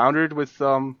kind of floundered with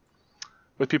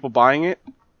people buying it.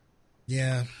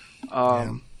 Yeah.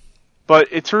 But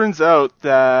it turns out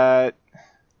that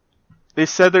they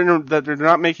said that they're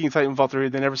not making Titanfall 3.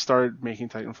 They never started making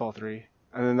Titanfall 3,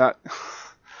 and then that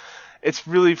it's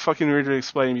really fucking weird to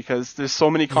explain because there's so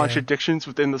many contradictions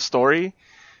within the story.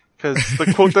 Because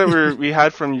the quote that we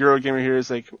had from Eurogamer here is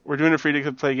like, we're doing a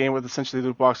free-to-play game with essentially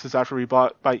loot boxes after we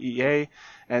bought by EA,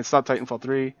 and it's not Titanfall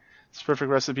 3. It's a perfect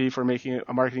recipe for making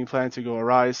a marketing plan to go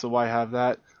awry, so why have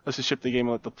that? Let's just ship the game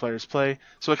and let the players play.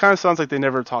 So it kind of sounds like they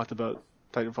never talked about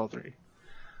Titanfall 3.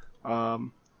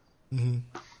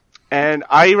 And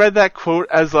I read that quote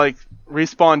as like,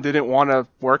 Respawn didn't want to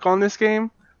work on this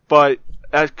game, but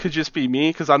that could just be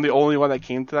me, because I'm the only one that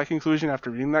came to that conclusion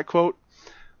after reading that quote.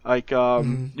 Like,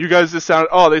 you guys just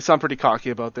they sound pretty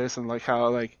cocky about this, and like how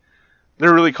like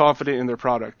they're really confident in their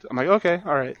product. I'm like, okay,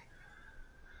 all right.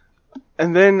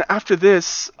 And then after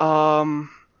this, there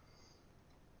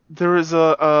was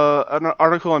an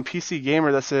article on PC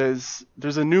Gamer that says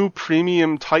there's a new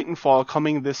premium Titanfall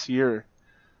coming this year.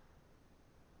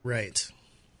 Right.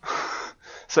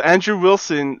 So Andrew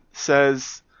Wilson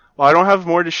says, while I don't have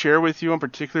more to share with you on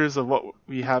particulars of what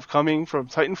we have coming from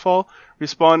Titanfall,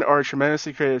 Respawn are a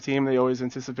tremendously creative team. They always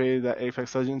anticipated that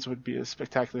Apex Legends would be a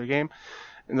spectacular game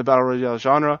in the Battle Royale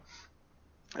genre,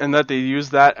 and that they use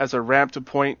that as a ramp to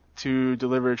point to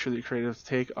deliver a truly creative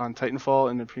take on Titanfall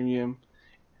in the premium,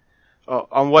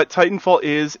 on what Titanfall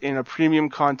is in a premium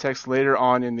context later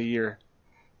on in the year.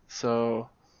 So,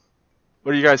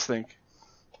 what do you guys think?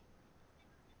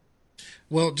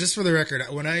 Well, just for the record,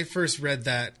 when I first read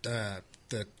that,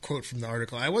 the quote from the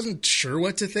article, I wasn't sure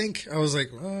what to think. I was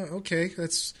like, okay,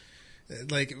 that's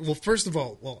like, well, first of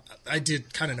all, I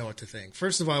did kind of know what to think.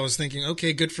 First of all, I was thinking,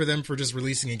 okay, good for them for just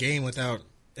releasing a game without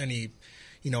any,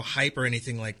 hype or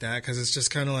anything like that, because it's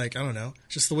just kind of like, I don't know,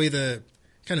 just the way the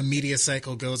kind of media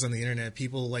cycle goes on the internet.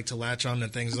 People like to latch on to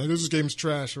things like, this game's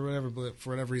trash or whatever, but for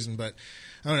whatever reason. But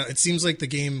I don't know. It seems like the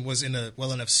game was in a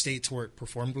well enough state to where it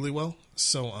performed really well.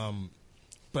 So,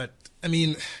 but I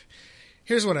mean,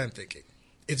 here's what I'm thinking.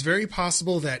 It's very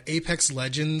possible that Apex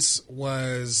Legends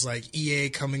was like EA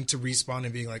coming to Respawn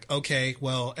and being like, okay,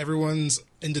 well, everyone's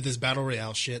into this Battle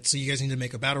Royale shit, so you guys need to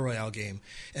make a Battle Royale game.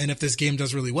 And if this game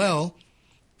does really well,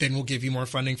 then we'll give you more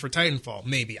funding for Titanfall.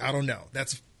 Maybe. I don't know.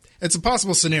 It's a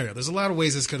possible scenario. There's a lot of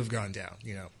ways this could have gone down,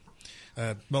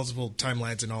 multiple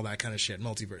timelines and all that kind of shit,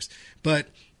 multiverse. But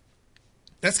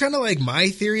that's kind of like my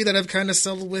theory that I've kind of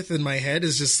settled with in my head,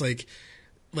 is just like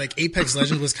Apex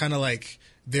Legends was kind of like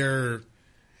their,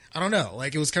 I don't know,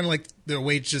 like it was kind of like their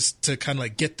way just to kind of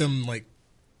like get them like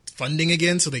funding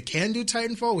again so they can do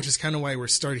Titanfall, which is kind of why we're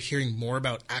started hearing more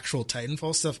about actual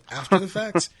Titanfall stuff after the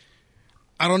fact.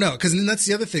 I don't know, because then that's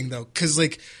the other thing though, because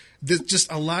like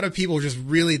just a lot of people just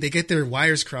really, they get their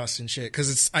wires crossed and shit,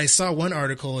 because I saw one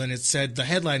article and it said the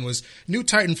headline was new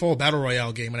Titanfall Battle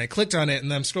Royale game, and I clicked on it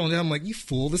and I'm scrolling down, I'm like, you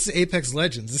fool, this is Apex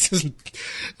Legends. This isn't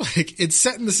like, it's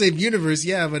set in the same universe,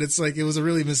 yeah, but it's like, it was a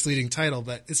really misleading title.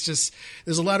 But it's just,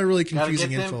 there's a lot of really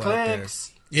confusing info out there.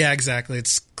 Yeah, exactly,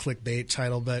 it's clickbait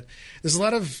title, but there's a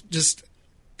lot of just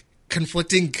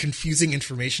conflicting, confusing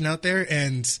information out there,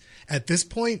 and at this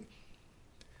point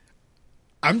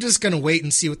I'm just gonna wait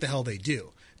and see what the hell they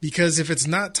do, because if it's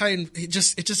not Titan, it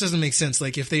just doesn't make sense.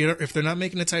 Like if they're not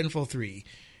making a Titanfall 3,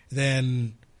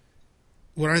 then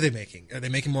what are they making? Are they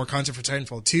making more content for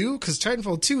Titanfall 2? Because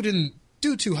Titanfall 2 didn't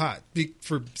do too hot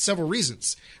for several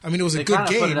reasons. I mean, it was a good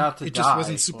game. It just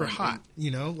wasn't super hot.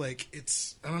 Like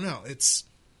it's, I don't know. It's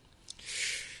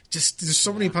just, there's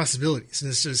so many possibilities, and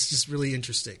it's just really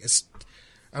interesting. It's,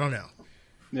 I don't know.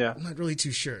 Yeah, I'm not really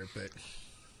too sure, but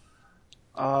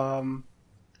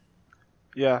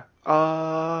yeah.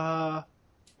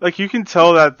 Like you can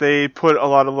tell that they put a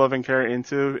lot of love and care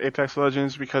into Apex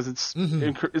Legends, because it's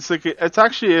it's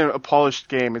actually a polished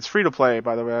game. It's free to play,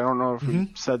 by the way. I don't know if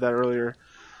we said that earlier.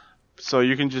 So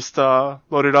you can just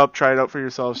load it up, try it out for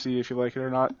yourself, see if you like it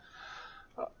or not.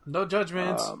 No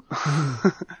judgments.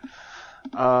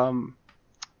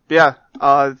 Yeah.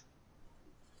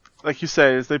 Like you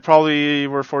say, is they probably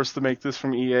were forced to make this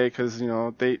from EA because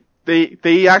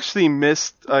they actually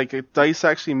missed, like DICE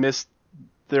actually missed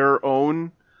their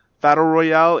own Battle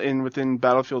Royale within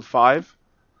Battlefield 5.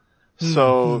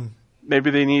 So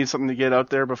maybe they need something to get out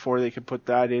there before they could put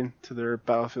that into their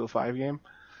Battlefield 5 game.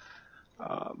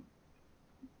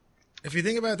 If you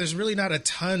think about it, there's really not a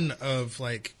ton of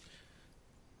like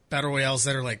Battle Royales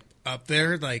that are like up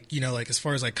there, like, like as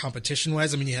far as like competition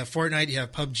wise. I mean, you have Fortnite, you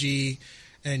have PUBG,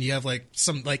 and you have like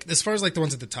some, like as far as like the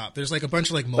ones at the top, there's like a bunch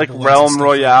of like mobile like Realm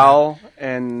Royale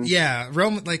and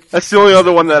Realm, like that's the only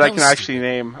other one that I can actually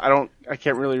name. I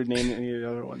can't really name any of the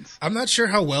other ones. I'm not sure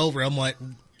how well Realm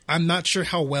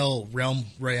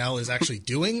Royale is actually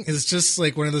doing. It's just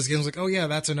like one of those games like, oh yeah,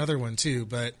 that's another one too.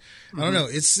 But I don't know.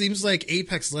 It seems like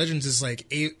Apex Legends is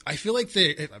like I feel like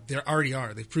they already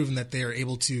are. They've proven that they are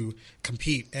able to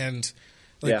compete, and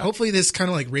like hopefully this kind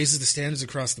of like raises the standards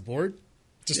across the board.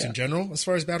 Just in general, as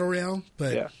far as Battle Royale,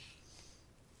 but I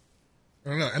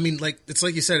don't know. I mean, like it's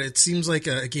like you said, it seems like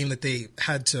a game that they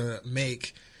had to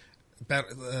make.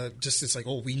 It's like,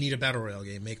 oh, we need a Battle Royale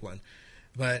game, make one.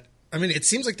 But I mean, it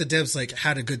seems like the devs like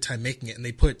had a good time making it, and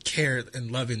they put care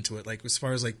and love into it. Like as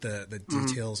far as like the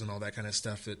details and all that kind of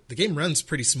stuff, the game runs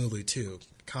pretty smoothly too.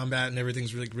 Combat and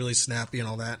everything's really snappy and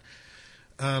all that.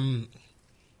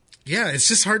 Yeah, it's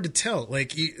just hard to tell.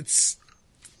 Like it's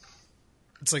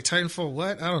like Titanfall,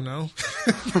 what? I don't know.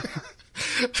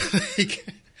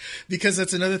 Because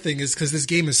that's another thing, is because this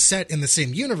game is set in the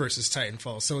same universe as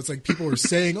Titanfall. So it's like people are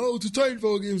saying, oh, it's a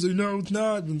Titanfall game. It's like, no, it's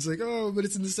not. And it's like, oh, but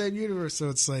it's in the same universe. So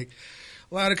it's like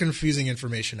a lot of confusing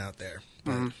information out there.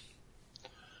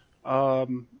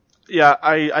 Yeah,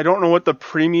 I don't know what the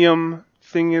premium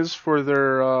thing is for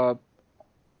their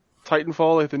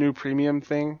Titanfall, like the new premium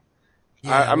thing.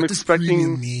 Yeah, I'm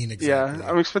expecting. Mean exactly? Yeah,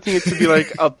 I'm expecting it to be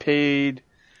like a paid,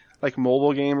 like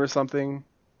mobile game or something,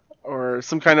 or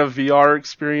some kind of VR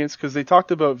experience, because they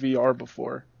talked about VR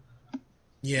before.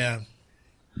 Yeah,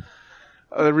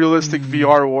 a realistic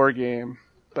VR war game,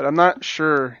 but I'm not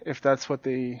sure if that's what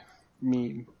they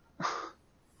mean.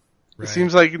 Right.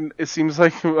 It seems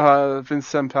like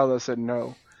Vincent Pella said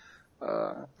no.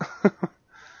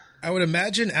 I would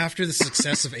imagine after the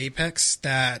success of Apex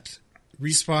that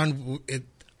Respawn,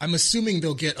 I'm assuming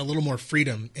they'll get a little more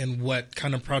freedom in what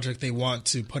kind of project they want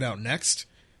to put out next.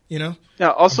 Yeah.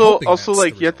 Also,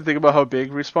 like you have to think about how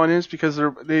big Respawn is, because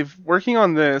they've working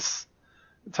on this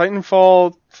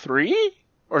Titanfall 3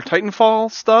 or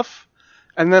Titanfall stuff,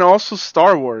 and then also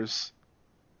Star Wars.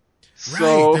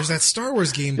 Right, there's that Star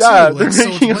Wars game too. Yeah, Like, they're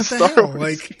making what a the Star hell? Wars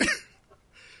Like, game.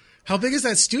 how big is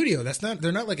that studio?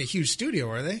 They're not like a huge studio,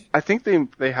 are they? I think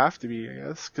they have to be, I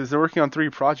guess, because they're working on 3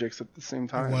 projects at the same I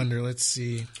time. wonder. Let's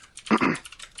see. And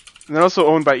they're also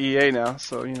owned by EA now,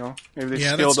 so maybe they've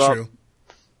scaled up. True.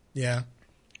 Yeah.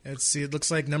 Let's see. It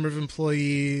looks like number of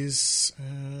employees.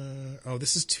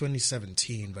 This is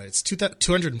 2017, but it's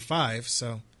 205.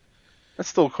 So That's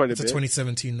still quite a it's a bit.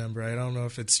 2017 number. I don't know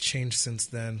if it's changed since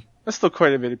then. That's still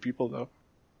quite a bit of people, though.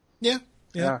 Yeah.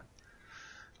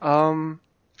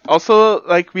 Also,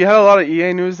 like, we had a lot of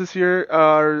EA news this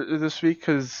week,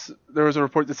 because there was a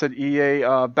report that said EA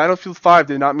Battlefield 5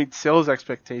 did not meet sales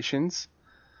expectations.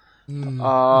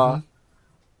 Their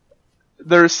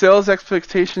sales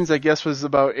expectations, I guess, was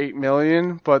about 8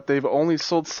 million, but they've only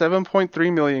sold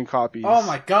 7.3 million copies. Oh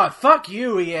my god, fuck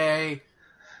you, EA!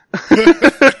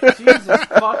 Jesus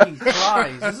fucking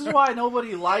Christ. This is why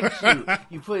nobody likes you.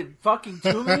 You put fucking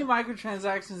too many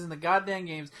microtransactions in the goddamn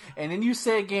games, and then you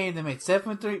say a game that made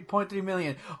 7.3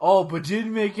 million. Oh, but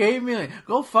didn't make 8 million.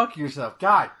 Go fuck yourself.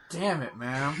 God damn it,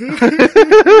 man.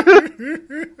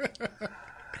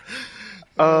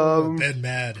 Been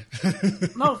mad.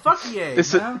 No, fuck EA,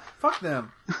 man. Fuck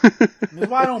them. That's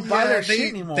why I don't buy their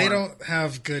shit anymore. They don't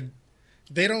have good.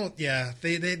 They don't. Yeah.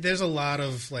 They. There's a lot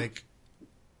of like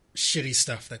shitty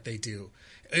stuff that they do,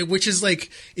 which is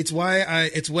like it's why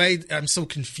I'm so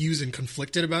confused and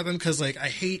conflicted about them, because like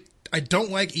I don't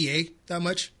like EA that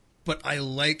much, but I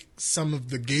like some of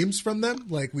the games from them.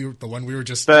 Like the one we were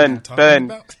just talking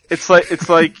about. It's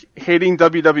like hating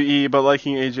WWE but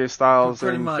liking AJ Styles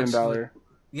and Finn Balor.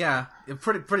 Yeah,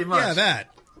 pretty much. Yeah, that.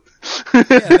 Yeah,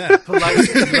 that.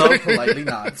 Politely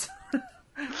nods.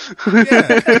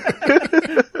 Yeah.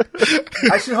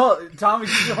 Tommy,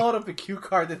 you should hold up a cue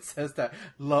card that says that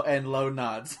low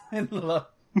nods and low.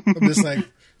 I'm just like,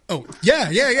 oh yeah.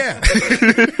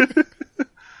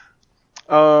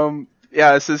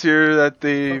 Yeah, it says here that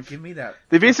Give me that.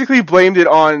 they basically blamed it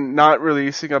on not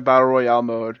releasing a battle royale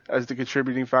mode as the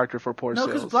contributing factor for poor No,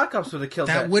 sales. because Black Ops would have killed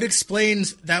that. That would explain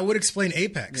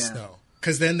Apex though.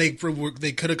 Because then they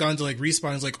could have gone to like Respawn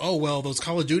and was like, oh well, those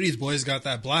Call of Duty's boys got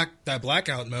that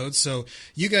blackout mode, so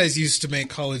you guys used to make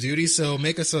Call of Duty, so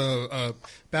make us a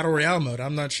battle royale mode.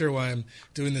 I'm not sure why I'm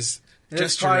doing this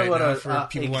gesture right now for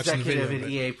people watching the video. Executive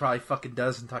at EA probably fucking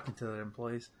does and talking to their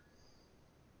employees.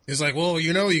 It's like, well,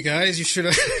 you guys, you should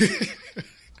have.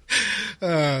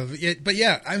 But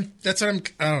yeah, I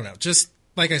don't know. Just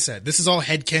like I said, this is all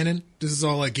headcanon. This is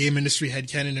all like game industry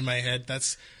headcanon in my head.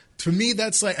 For me,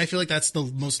 that's like, I feel like that's the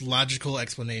most logical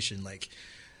explanation. Like,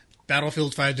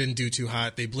 Battlefield 5 didn't do too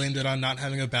hot. They blamed it on not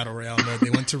having a battle royale mode.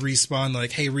 They went to Respawn,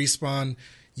 like, hey, Respawn,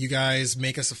 you guys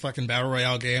make us a fucking battle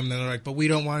royale game. And then they're like, but we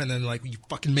don't want it. And then like, you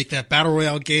fucking make that battle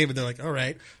royale game. And they're like, all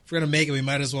right, if we're going to make it, we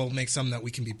might as well make something that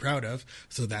we can be proud of.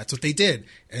 So that's what they did.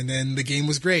 And then the game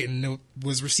was great and it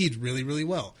was received really, really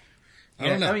well. I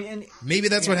don't know. I mean, maybe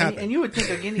that's what happened. And you would think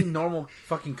like any normal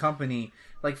fucking company,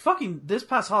 like fucking this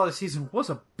past holiday season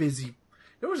was a busy.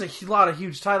 There was a lot of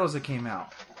huge titles that came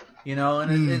out,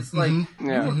 and it's like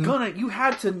you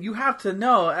have to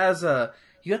know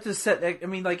you have to set. I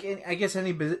mean, like I guess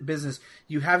any business,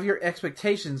 you have your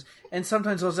expectations, and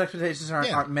sometimes those expectations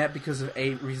aren't met because of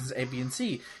reasons A, B, and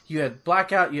C. You had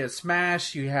Blackout, you had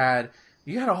Smash, you had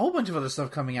a whole bunch of other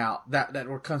stuff coming out that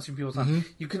were consuming people's time.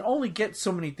 You can only get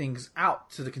so many things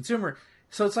out to the consumer,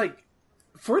 so it's like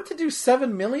for it to do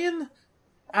 7 million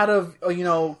out of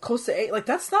close to 8, like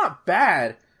that's not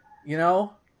bad,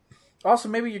 Also,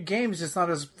 maybe your game is just not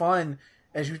as fun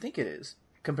as you think it is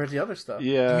compared to the other stuff.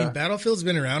 Yeah, I mean, Battlefield's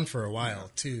been around for a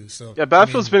while too, so yeah,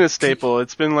 Battlefield's been a staple.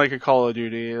 It's been like a Call of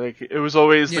Duty. Like it was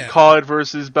always the COD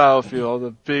versus Battlefield,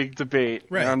 the big debate.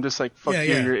 Right. And I'm just like, fuck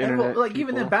your internet. Like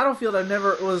people. even in Battlefield,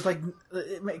 was like,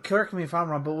 correct me if I'm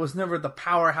wrong, but was never the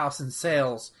powerhouse in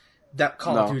sales that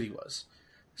Call of Duty was.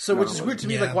 So, which is weird to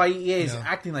me, like why EA is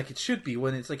acting like it should be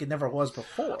when it's like it never was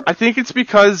before. I think it's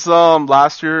because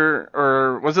last year,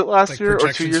 or was it last year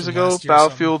or 2 years ago,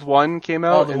 Battlefield 1 came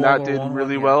out and that did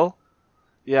really well.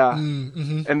 Yeah,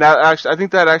 and that actually, I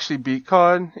think that actually beat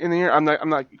COD in the year. I'm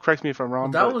not. Correct me if I'm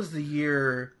wrong. That was the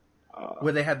year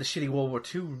where they had the shitty World War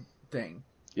II thing.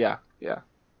 Yeah.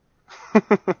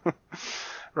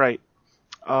 Right.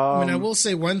 I mean, I will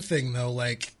say one thing though.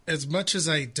 Like, as much as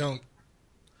I don't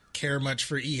care much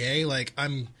for EA, like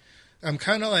I'm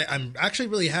actually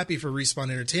really happy for Respawn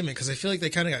Entertainment because I feel like they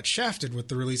kind of got shafted with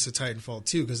the release of Titanfall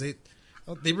 2 because they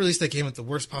released that game at the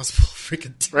worst possible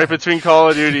freaking time. Right between Call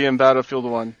of Duty and Battlefield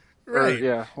 1. Right.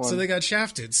 yeah. So they got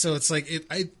shafted. So it's like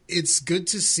it's good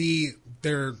to see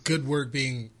their good work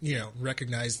being,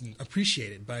 recognized and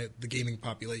appreciated by the gaming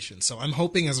population. So I'm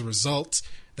hoping as a result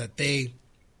that they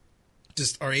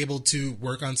just are able to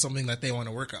work on something that they want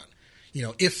to work on.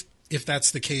 If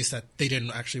that's the case, that they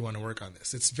didn't actually want to work on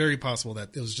this. It's very possible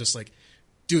that it was just like,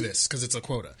 do this because it's a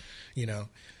quota,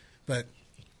 But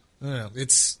I don't know.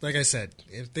 It's like I said,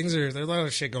 if there's a lot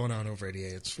of shit going on over at EA.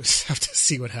 It's just have to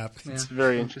see what happens. It's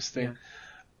very interesting.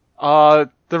 Yeah.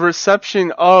 The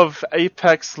reception of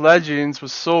Apex Legends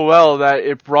was so well that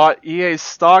it brought EA's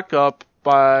stock up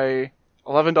by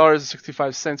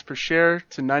 $11.65 per share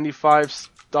to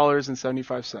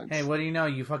 $95.75. Hey, what do you know?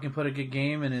 You fucking put a good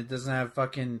game and it doesn't have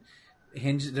fucking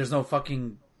hinge. There's no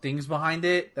fucking things behind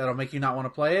it that'll make you not want to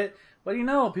play it. What do you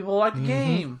know? People like the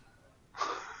game.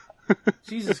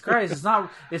 Jesus Christ!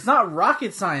 It's not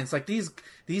rocket science. Like these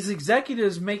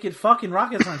executives make it fucking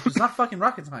rocket science. But it's not fucking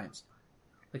rocket science.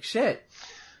 Like shit. It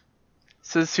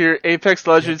says here, Apex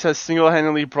Legends has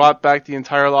single-handedly brought back the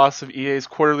entire loss of EA's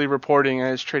quarterly reporting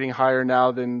and is trading higher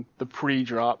now than the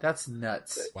pre-drop. That's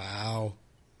nuts. Wow.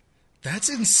 That's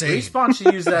insane. Respawn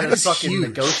should use that as fucking huge.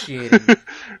 Negotiating.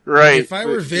 Right. If I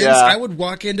were Vince, I would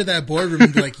walk into that boardroom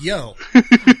and be like, yo.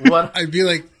 What? I'd be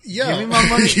like, yo. Give me my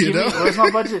money. Where's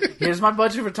my budget? Here's my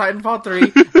budget for Titanfall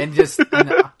 3 and just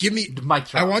give me my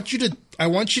truck. I want you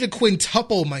to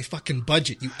quintuple my fucking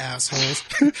budget, you assholes.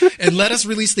 And let us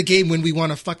release the game when we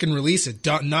want to fucking release it.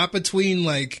 Not between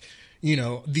like,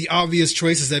 the obvious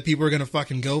choices that people are going to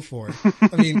fucking go for.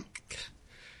 I mean,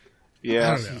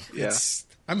 yeah. I don't know. Yeah.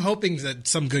 I'm hoping that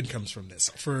some good comes from this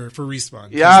for Respawn.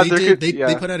 Yeah,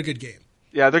 they put out a good game.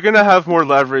 Yeah, they're gonna have more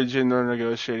leverage in their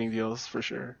negotiating deals for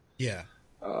sure. Yeah,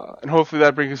 and hopefully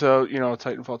that brings out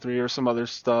Titanfall 3 or some other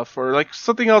stuff or like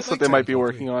something else that they might be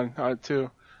working on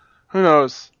too. Who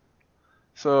knows?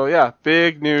 So yeah,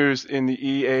 big news in the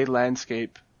EA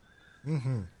landscape.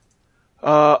 Mm-hmm.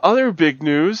 Other big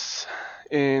news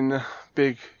in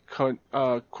big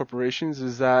corporations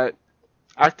is that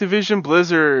Activision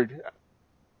Blizzard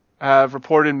have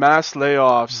reported mass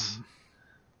layoffs.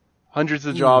 Hundreds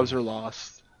of jobs are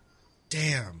lost.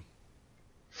 Damn.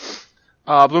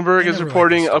 Bloomberg is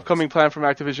reporting upcoming plan from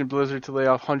Activision Blizzard to lay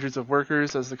off hundreds of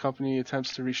workers as the company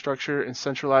attempts to restructure and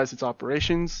centralize its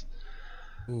operations.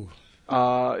 Ooh.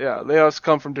 Layoffs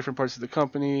come from different parts of the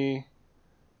company.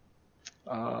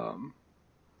 So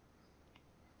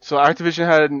Activision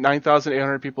had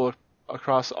 9,800 people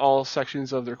across all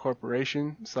sections of their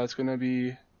corporation, so that's going to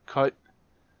be cut.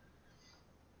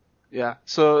 Yeah,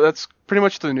 so that's pretty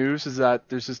much the news, is that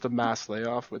there's just a mass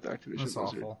layoff with Activision That's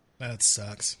Blizzard. awful. That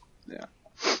sucks. Yeah.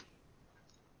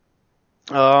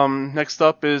 Next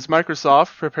up is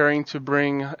Microsoft preparing to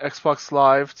bring Xbox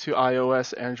Live to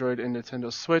iOS, Android, and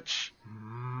Nintendo Switch.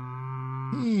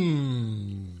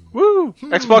 Woo!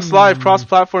 Xbox Live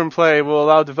cross-platform play will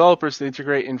allow developers to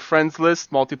integrate in friends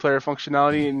list, multiplayer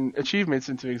functionality, and achievements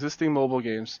into existing mobile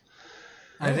games.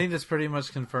 I think this pretty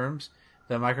much confirms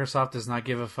that Microsoft does not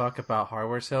give a fuck about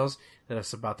hardware sales, that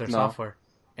it's about their software.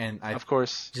 And of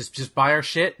course, just buy our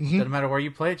shit. Doesn't matter where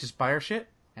you play it, just buy our shit,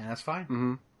 and that's fine.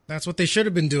 Mm-hmm. That's what they should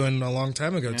have been doing a long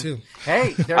time ago too.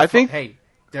 Hey, I think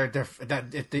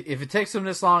if it takes them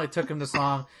this long, it took them this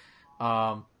long.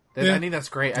 I think that's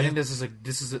great. I think this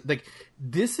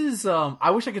is I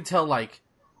wish I could tell like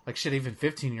shit, even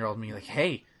 15-year-old me, like,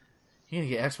 hey, you need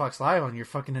to get Xbox Live on your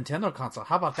fucking Nintendo console.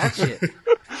 How about that shit?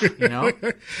 Yeah.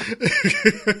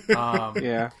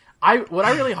 What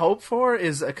I really hope for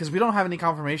is, because we don't have any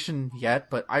confirmation yet,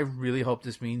 but I really hope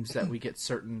this means that we get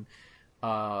certain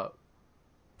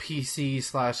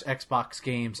PC/Xbox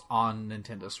games on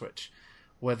Nintendo Switch,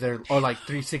 or like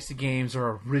 360 games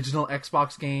or original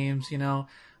Xbox games. I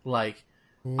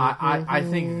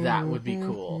think that would be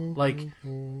cool. Like,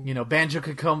 Banjo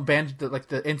could come,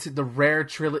 the rare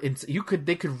trilogy.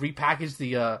 They could repackage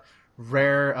the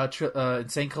rare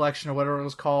Insane Collection or whatever it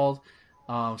was called.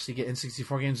 So you get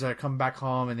N64 games that are coming back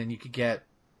home, and then you could get,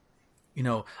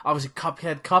 obviously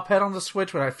Cuphead on the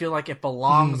Switch, but I feel like it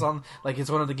belongs on, like,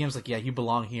 it's one of the games, like, yeah, you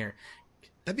belong here.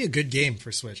 That'd be a good game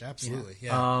for Switch, absolutely.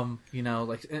 Yeah.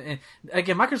 And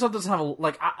again, Microsoft doesn't have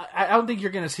I don't think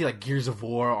you're gonna see like Gears of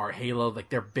War or Halo, like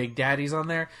their big daddies on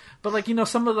there. But like,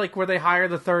 some of where they hire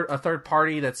a third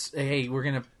party that's, hey,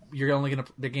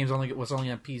 the game's was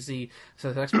only on PC,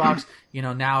 so the Xbox,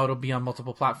 now it'll be on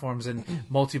multiple platforms, and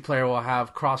multiplayer will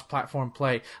have cross-platform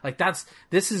play. Like this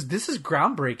is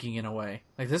groundbreaking in a way.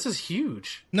 Like, this is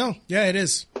huge. No, yeah, it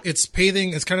is. It's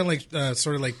paving. It's kind of like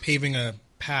sort of like paving a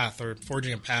path or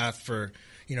forging a path for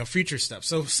future stuff.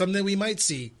 So someday we might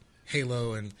see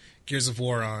Halo and Gears of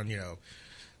War on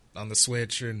on the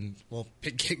Switch, and well,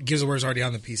 Gears of War is already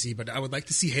on the PC, but I would like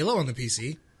to see Halo on the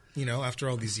PC. After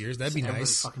all these years, that'd be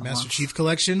nice. Master Chief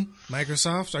Collection,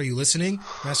 Microsoft, are you listening?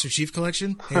 Master Chief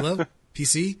Collection, Halo,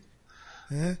 PC.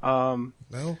 No, I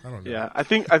don't know. Yeah, I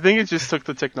think it just took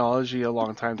the technology a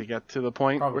long time to get to the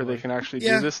point where they can actually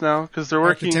do this now, because they're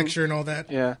working architecture and all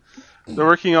that. Yeah, they're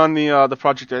working on the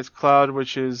Project X Cloud,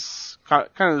 which is kind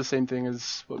of the same thing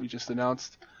as what we just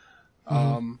announced.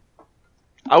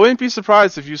 I wouldn't be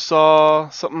surprised if you saw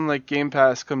something like Game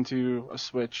Pass come to a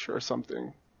Switch or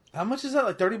something. How much is that?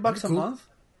 Like $30 a month?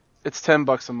 It's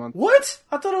 $10 a month. What?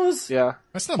 I thought it was. Yeah,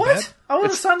 that's not bad. I would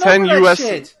have It's signed up 10 for that US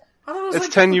shit. I thought it was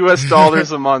it's like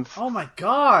 $10 a month. Oh my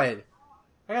god!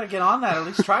 I gotta get on that. At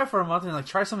least try it for a month and like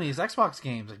try some of these Xbox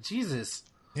games. Like Jesus.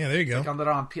 Yeah, there you go. Like on the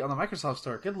Microsoft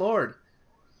Store. Good lord.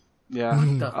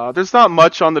 Yeah, there's not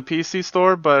much on the PC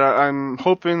store, but I'm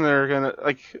hoping they're gonna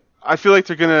I feel like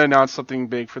they're gonna announce something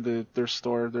big for their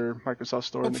store, their Microsoft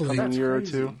Store, Hopefully. in the coming year or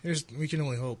two. We can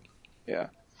only hope. Yeah.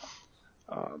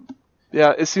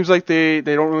 Yeah, it seems like they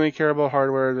don't really care about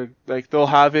hardware. They'll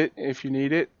have it if you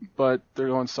need it, but they're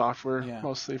going software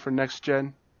mostly for next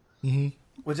gen. Mm-hmm.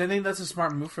 Which I think that's a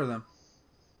smart move for them.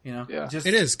 Yeah.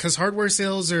 It is, because hardware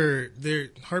sales are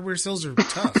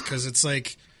tough, because it's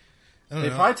like, I don't know.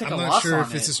 They probably take I'm a not loss sure on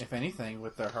if it's it, if anything,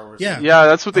 with their hardware Yeah. sales. Yeah,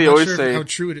 that's what they I'm not always sure say. how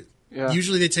true it is. Yeah.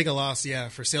 Usually they take a loss,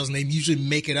 for sales, and they usually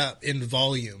make it up in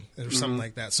volume or something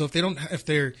like that. So if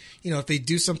they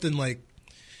do something like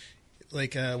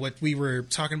what we were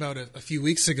talking about a few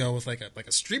weeks ago with like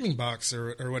a streaming box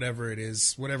or whatever it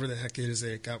is, whatever the heck it is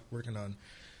they got working on.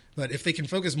 But if they can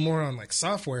focus more on like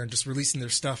software and just releasing their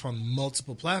stuff on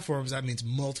multiple platforms, that means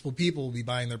multiple people will be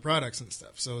buying their products and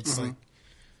stuff. So it's like,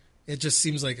 it just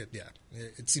seems like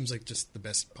it seems like just the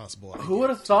best possible idea. Who would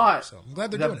have thought so I'm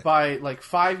glad they're doing that it. by like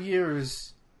 5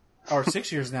 years or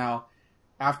 6 years now,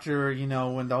 after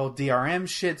when the whole DRM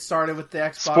shit started with the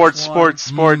Xbox Sports,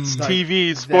 One,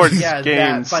 TV, sports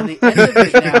games. That by the end of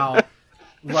it now,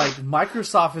 like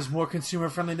Microsoft is more consumer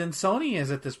friendly than Sony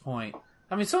is at this point.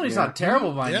 I mean, Sony's not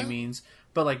terrible by any means,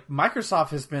 but like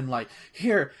Microsoft has been like,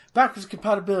 here, backwards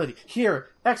compatibility, here,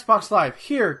 Xbox Live,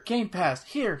 here, Game Pass,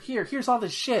 here's all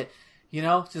this shit.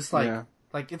 Just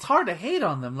like it's hard to hate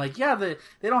on them. Like, yeah, they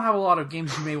don't have a lot of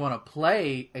games you may want to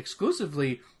play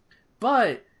exclusively,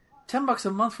 but $10 a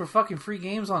month for fucking free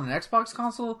games on an Xbox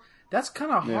console, that's kind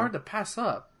of hard to pass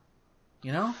up.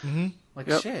 Mm-hmm.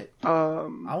 Like shit.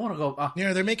 I want to go.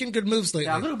 They're making good moves lately.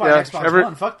 Yeah, I'm gonna buy an Xbox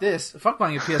One. Fuck this. Fuck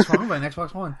buying a PS4. I'm gonna buy an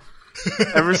Xbox One.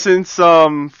 Ever since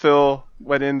Phil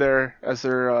went in there as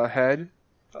their head,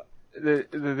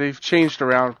 they've changed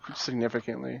around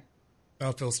significantly.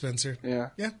 Oh, Phil Spencer. Yeah.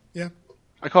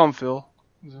 I call him Phil.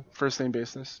 He's a first name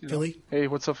basis. Philly. Hey,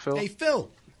 what's up, Phil? Hey, Phil.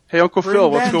 Hey, Uncle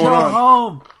Phil. What's going on?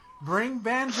 Home. Bring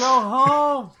Banjo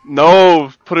home.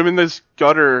 No, put him in this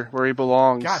gutter where he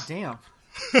belongs. God damn.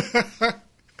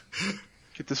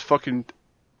 Get this fucking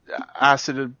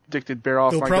acid-addicted bear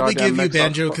off They'll my probably goddamn give you Xbox.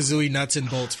 Banjo-Kazooie nuts and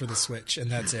bolts for the Switch,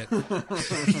 and that's it.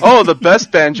 Oh, the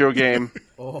best Banjo game.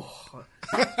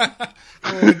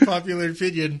 Popular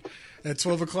opinion at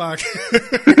 12 o'clock.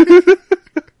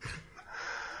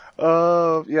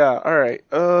 Yeah, alright.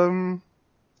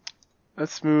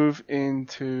 Let's move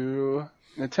into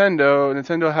Nintendo.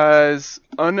 Nintendo has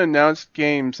unannounced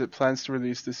games it plans to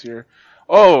release this year.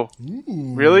 Oh,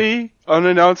 Ooh. Really?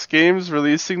 Unannounced games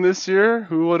releasing this year?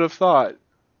 Who would have thought?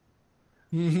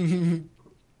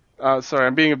 Sorry,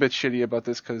 I'm being a bit shitty about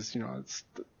this because, it's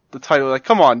the title. Like,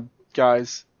 come on,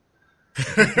 guys.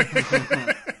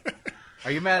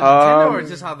 Are you mad at Nintendo or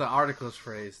just how the article is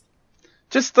phrased?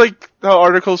 Just like how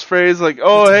articles phrase, like,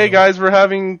 oh, hey guys, we're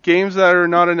having games that are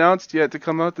not announced yet to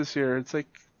come out this year. It's like,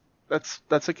 that's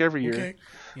like every year. Okay.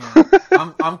 Yeah.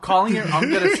 I'm calling it.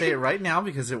 I'm gonna say it right now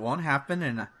because it won't happen,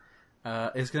 and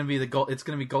it's gonna be It's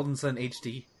gonna be Golden Sun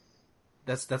HD.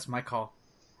 That's my call.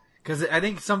 Because I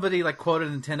think somebody quoted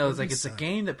Nintendo as it's a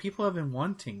game that people have been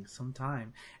wanting some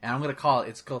time, and I'm gonna call it.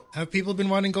 It's called. Have people been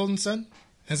wanting Golden Sun?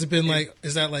 Has it been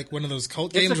is that one of those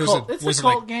cult games? It's a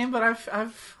cult game, but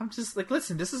I'm just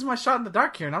listen, this is my shot in the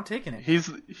dark here, and I'm taking it. He's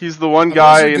the one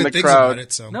guy in the crowd.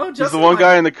 He's the one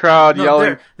guy in the crowd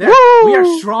yelling, "Woo! We are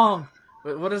strong."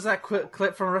 What is that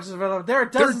clip from Arrested Development? There are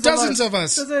dozens of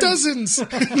us. Dozens.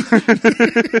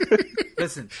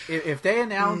 Listen, if they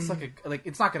announce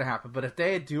it's not gonna happen, but if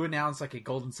they do announce a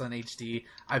Golden Sun HD,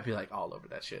 I'd be all over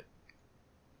that shit.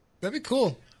 That'd be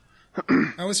cool.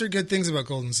 I always heard good things about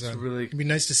Golden Sun. It'd be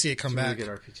nice to see it come back. Really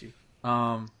good RPG.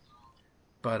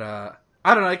 But I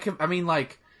don't know.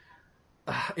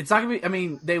 It's not gonna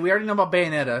be. We already know about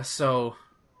Bayonetta, so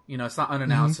it's not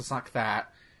unannounced. It's not that.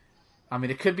 I mean,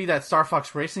 it could be that Star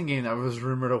Fox Racing game that was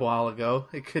rumored a while ago.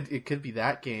 It could be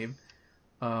that game.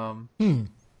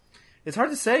 It's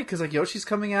hard to say because like Yoshi's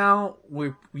coming out.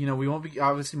 We won't be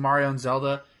obviously Mario and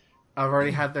Zelda. I've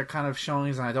already had their kind of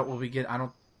showings, and I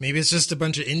don't. Maybe it's just a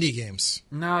bunch of indie games.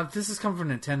 No, if this is coming from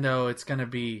Nintendo, it's gonna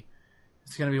be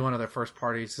one of their first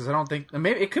parties. Because I don't think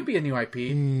maybe it could be a new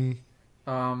IP.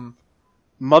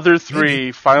 Mother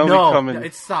 3 finally coming.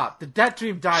 It's stopped. That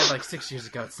dream died like 6 years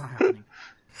ago. It's not happening.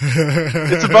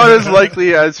 It's about as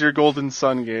likely as your Golden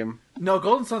Sun game. No,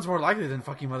 Golden Sun's more likely than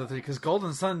fucking Mother 3 because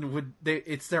Golden Sun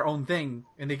it's their own thing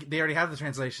and they already have the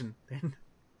translation.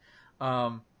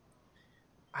 I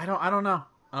don't know.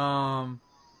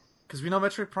 Because we know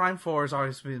Metroid Prime 4 has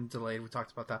always been delayed. We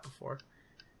talked about that before.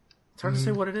 It's hard to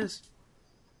say what it is.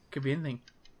 Could be anything.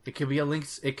 It could be a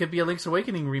Link's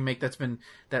Awakening remake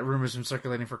that rumor's been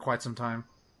circulating for quite some time.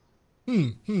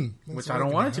 Which I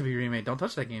don't want it to be remade. Don't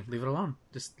touch that game. Leave it alone.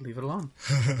 Just leave it alone.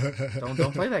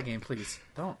 Don't play that game, please.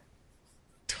 Don't.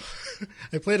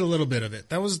 I played a little bit of it.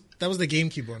 That was the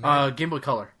GameCube one. Right? Game Boy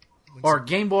Color, or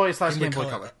Game Boy / Game Boy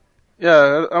Color.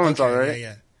 Yeah, that one's alright.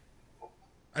 Yeah.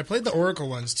 I played the Oracle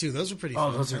ones too. Those were pretty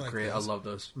fun. Oh, those are great. Those. I love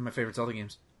those. My favorite Zelda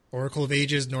games. Oracle of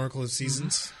Ages and Oracle of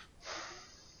Seasons.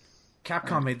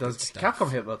 Capcom made those.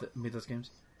 Capcom made those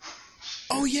games.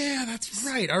 Oh yeah, that's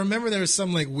right. I remember there was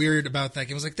some like weird about that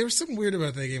game. I was like, there was something weird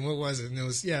about that game. What was it? And it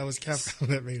was Capcom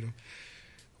that made them.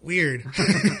 Weird.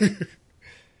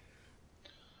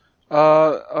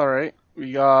 Alright.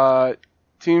 We got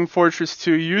Team Fortress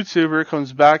 2 YouTuber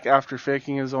comes back after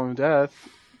faking his own death.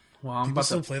 Well, I'm about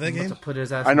to play that game. To put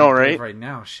his ass I know, in the right? Right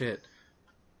now, shit.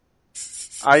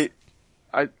 I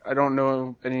don't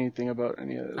know anything about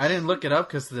any of this. I didn't look it up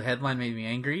because the headline made me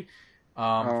angry.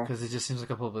 Because it just seems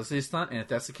like a publicity stunt, and if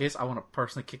that's the case, I want to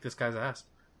personally kick this guy's ass.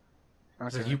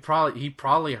 Okay. So he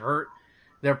probably hurt.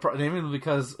 Even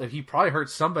because he probably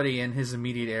hurt somebody in his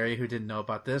immediate area who didn't know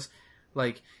about this.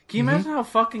 Like, can you imagine how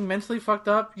fucking mentally fucked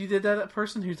up you did that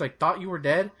person who's like thought you were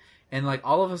dead, and like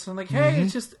all of a sudden like, hey,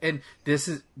 it's just, and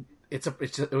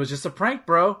it was just a prank,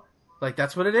 bro. Like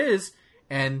that's what it is,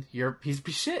 and you're a piece of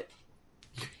shit.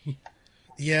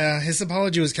 Yeah, his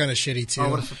apology was kind of shitty too. Oh,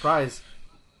 what a surprise!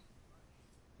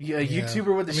 Yeah,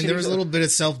 YouTuber with the. there was a little bit of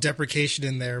self-deprecation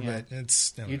in there, but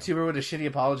it's YouTuber with a shitty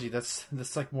apology. That's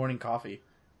like morning coffee.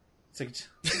 It's like.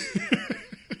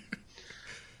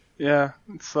 Yeah,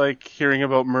 it's like hearing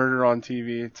about murder on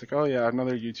TV. It's like, oh yeah,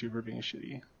 another YouTuber being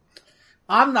shitty.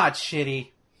 I'm not shitty.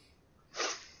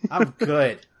 I'm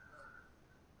good.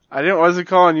 I wasn't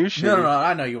calling you shitty. No,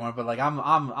 I know you weren't, but like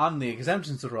I'm the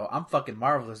exemption to the rule. I'm fucking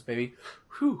marvelous, baby.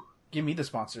 Whew. Give me the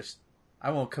sponsors.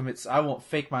 I won't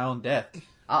fake my own death.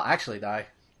 I'll actually die.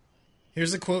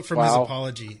 Here's a quote from his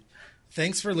apology.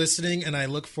 Thanks for listening, and I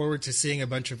look forward to seeing a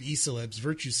bunch of e-celebs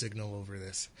virtue signal over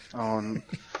this.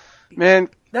 Man,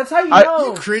 that's how you know.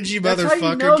 You cringy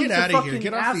motherfucker. Get out of here.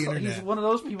 Get off the internet. He's one of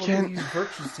those people who use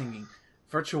virtue singing.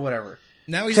 Virtue whatever.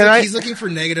 Now he's looking for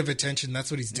negative attention.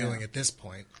 That's what he's doing at this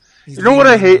point. You know what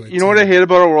I hate? You know what I hate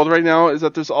about our world right now is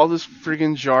that there's all this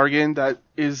friggin' jargon that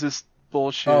is this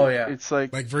bullshit. Oh, yeah. It's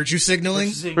like virtue signaling?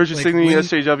 Virtue signaling,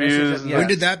 SJWs. When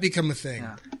did that become a thing?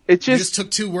 Yeah. It you just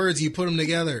took two words, you put them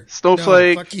together.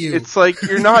 Snowflake. No, fuck you. It's like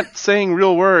you're not saying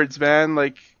real words, man.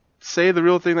 Like, say the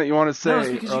real thing that you want to say. No,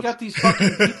 it's because you got these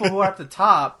fucking people who are at the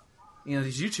top,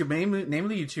 these YouTube,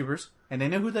 namely YouTubers, and they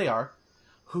know who they are,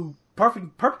 who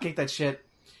propagate that shit,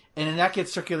 and then that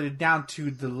gets circulated down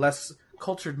to the less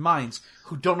cultured minds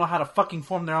who don't know how to fucking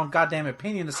form their own goddamn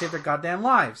opinion to save their goddamn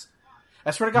lives.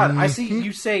 I swear to God, I see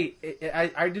you say,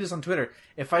 I do this on Twitter,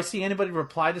 if I see anybody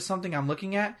reply to something I'm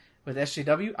looking at with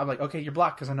SJW, I'm like, okay, you're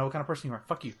blocked because I know what kind of person you are.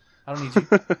 Fuck you. I don't need you.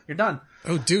 You're done.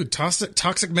 Oh, dude,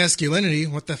 toxic masculinity.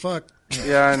 What the fuck?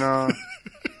 Yeah, I know.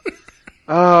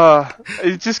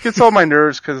 It just gets on my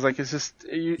nerves because, like, it's just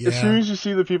as soon as you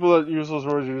see the people that use those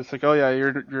words, you're just like, oh yeah,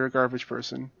 you're a garbage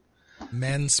person.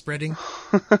 Men spreading.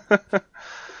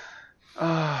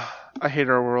 I hate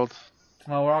our world.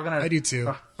 Well, we're all gonna. I do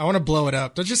too. I want to blow it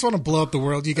up. I just want to blow up the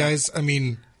world, you guys. I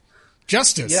mean,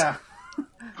 justice. Yeah.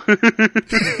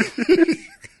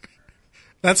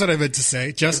 That's what I meant to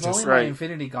say. Justice. If only my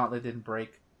Infinity Gauntlet didn't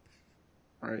break.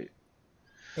 Right.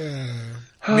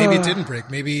 Maybe it didn't break.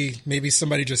 Maybe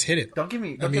somebody just hit it. Don't get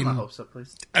my hopes up,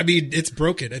 please. I mean, it's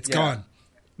broken. It's gone.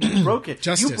 You broke it.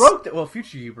 Justice. You broke it. Well,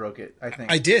 future you broke it, I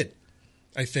think. I did.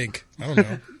 I think. I don't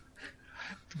know.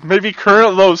 Maybe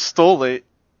Current Low stole it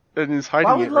and is hiding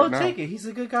it right now. Why would Low take it? He's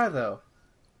a good guy, though.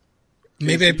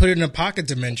 Maybe I put it in a pocket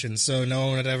dimension so no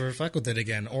one would ever fuck with it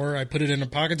again. Or I put it in a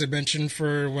pocket dimension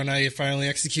for when I finally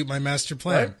execute my master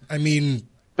plan. What? I mean,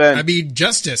 Ben.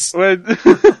 justice. I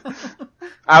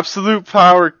Absolute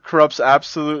power corrupts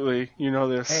absolutely. You know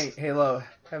this. Hey, Halo,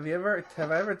 have I ever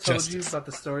told you Justice. about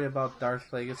the story about Darth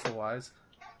Plagueis the Wise?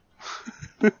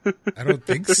 I don't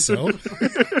think so.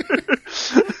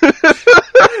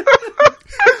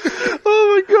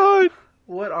 Oh my god,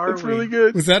 What are that's we? really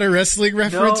good. Was that a wrestling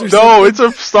reference or No. something? No, it's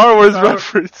a Star Wars Star-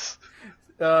 reference.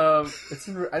 I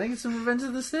think it's in Revenge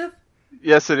of the Sith.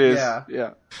 Yes, it is. Yeah.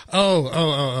 Yeah.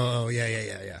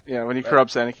 Yeah. When he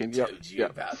corrupts Anakin. Yep. Told you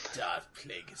Yep. about Darth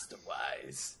Plagueis the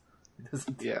Wise.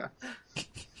 Yeah.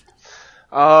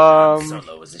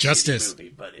 Solo was a Justice. shitty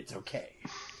movie, but it's okay.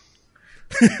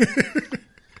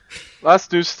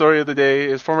 Last news story of the day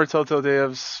is former Telltale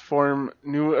Devs form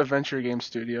new adventure game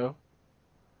studio.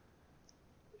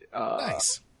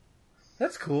 Nice.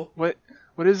 That's cool. What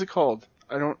is it called?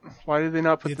 I don't. Why did they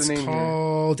not put It's the name here?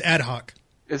 called Ad Hoc.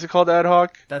 Is it called Ad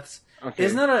Hoc? That's Okay.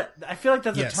 isn't that a? I feel like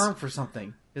that's Yes. a term for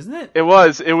something, isn't it? It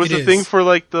was. It was It a is. thing for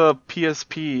like the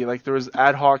PSP. Like there was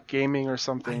Ad Hoc Gaming or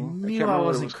something. I knew can't I remember what it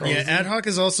wasn't was called. crazy. Yeah, Ad Hoc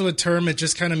is also a term. It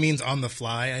just kind of means on the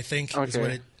fly, I think, is Okay.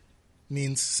 what it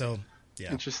means. So,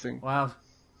 yeah. Interesting. Wow.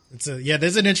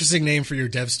 There's an interesting name for your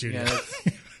dev studio.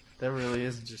 Yeah, that really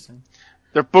is interesting.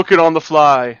 They're booking on the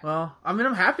fly. Well, I mean,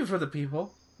 I'm happy for the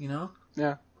people. You know.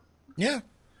 Yeah. Yeah.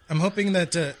 I'm hoping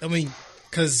that,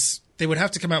 because they would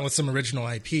have to come out with some original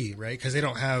IP, right? Because they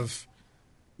don't have.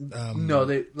 No,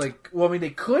 they like. Well, I mean, they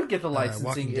could get the licensing.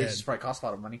 Walking It Dead. just probably costs a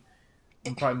lot of money.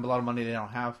 And probably a lot of money they don't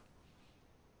have.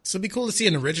 So it'd be cool to see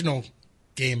an original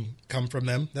game come from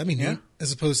them. That'd be neat. Yeah.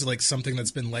 As opposed to like something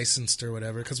that's been licensed or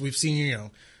whatever. Because we've seen,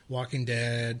 Walking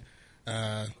Dead.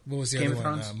 What was the Game other of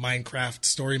one? Thrones? Minecraft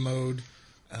Story Mode.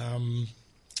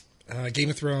 Game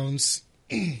of Thrones.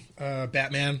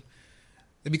 Batman.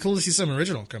 It'd be cool to see some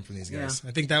original come from these guys. Yeah.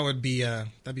 I think that would be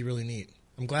that'd be really neat.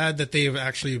 I'm glad that they've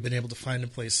actually been able to find a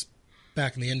place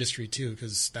back in the industry too,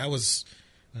 because that was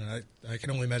I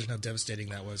can only imagine how devastating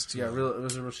that was to Yeah, it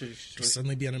was a real shitty situation.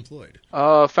 suddenly be unemployed.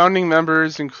 Founding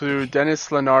members include Dennis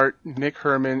Lenart, Nick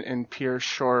Herman, and Pierre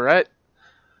Choret.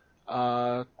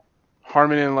 Harmon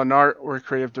and Lenart were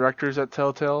creative directors at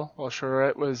Telltale, while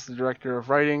Choret was the director of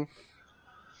writing.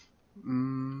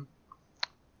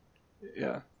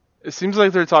 Yeah. It seems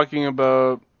like they're talking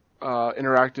about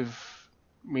interactive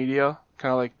media,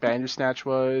 kind of like Bandersnatch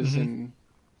was, and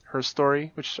Her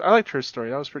Story, which I liked Her Story.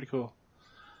 That was pretty cool.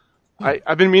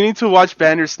 I've been meaning to watch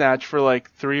Bandersnatch for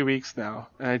like 3 weeks now,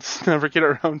 and I just never get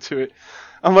around to it.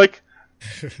 I'm like,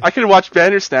 I could watch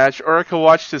Bandersnatch, or I could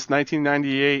watch this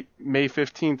 1998 May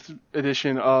 15th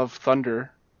edition of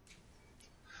Thunder.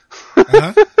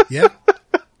 Yeah.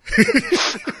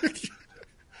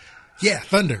 Yeah,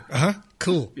 Thunder.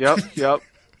 Cool. Yep.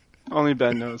 Only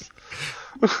Ben knows.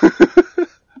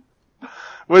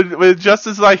 With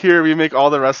Justice and I here, we make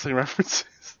all the wrestling references.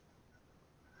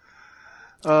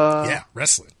 Yeah,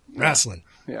 wrestling.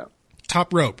 Yeah.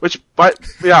 Top rope. Which by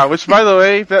the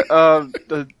way,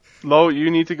 the Lo, you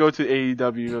need to go to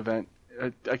AEW event.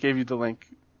 I gave you the link.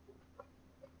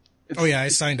 Oh yeah, I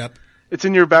signed up. It's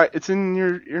in your back. It's in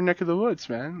your neck of the woods,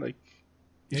 man. Like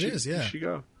It is, yeah. You should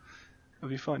go. It'll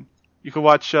be fun. You could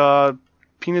watch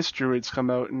penis druids come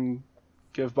out and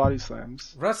give body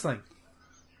slams. Wrestling.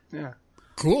 Yeah.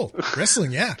 Cool.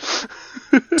 Wrestling, yeah.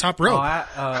 Top rope.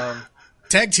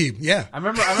 Tag team, yeah. I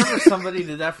remember somebody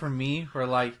did that for me. Where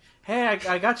like, hey,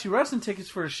 I got you wrestling tickets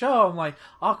for a show. I'm like,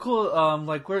 oh cool.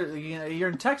 Like where you're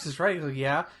in Texas, right? He's like,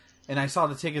 yeah. And I saw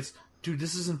the tickets. Dude,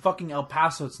 this is in fucking El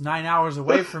Paso. It's 9 hours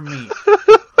away from me.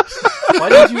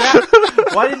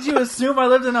 Why did you assume I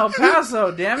lived in El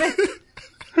Paso? Damn it!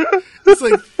 It's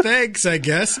like, thanks, I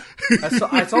guess.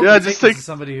 I sold Yeah, the just tickets to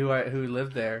somebody who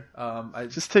lived there.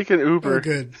 Just take an Uber. Oh,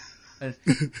 good.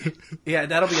 Yeah,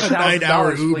 that'll be A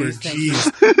 9-hour $1,000, Uber, please. Thank you.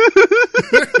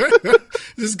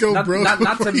 jeez. Just go Not, broke not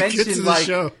before to you get to mention the like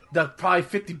show. the probably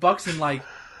 $50 in like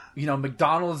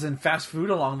McDonald's and fast food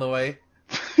along the way.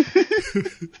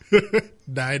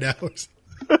 9 hours.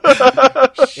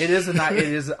 It is a night. It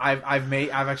is. I've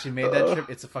actually made that trip.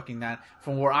 It's a fucking 9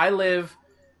 from where I live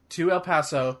to El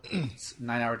Paso. It's a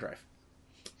 9-hour drive.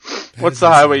 What's the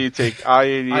highway you take?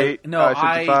 I-88?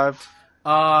 I-55?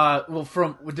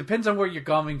 Well, it depends on where you're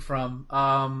coming from.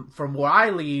 From where I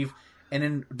leave, and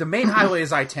then the main highway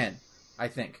is I-10, I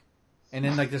think, and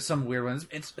then like there's some weird ones.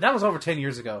 That was over 10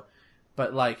 years ago,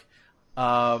 but like,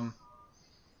 yeah,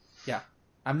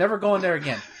 I'm never going there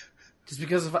again. Just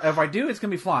because if I do, it's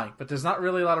gonna be flying. But there's not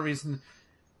really a lot of reason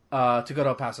to go to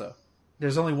El Paso.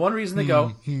 There's only one reason to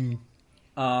go.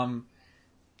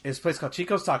 It's a place called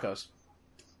Chico's Tacos.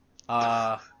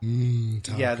 Yeah,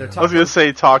 they're I was gonna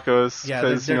say tacos Yeah,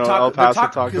 because they're El Paso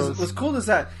tacos. tacos. What's cool is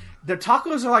that their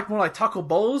tacos are like more like taco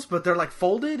bowls, but they're like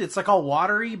folded. It's like all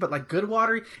watery, but like good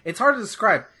watery. It's hard to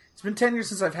describe. It's been 10 years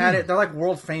since I've had it. They're like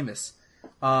world famous.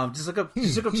 Just look up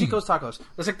Chico's Tacos.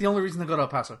 That's like the only reason to go to El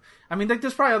Paso. I mean, like,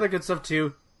 there's probably other good stuff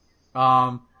too.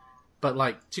 But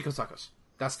like Chico's Tacos.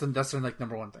 That's their like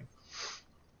number one thing.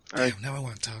 Damn, now I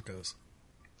want tacos.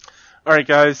 All right,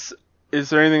 guys. Is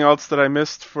there anything else that I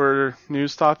missed for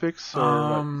news topics?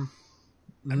 Or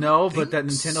No, but that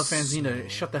Nintendo fans need to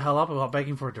shut the hell up about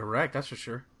begging for a Direct. That's for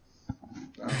sure.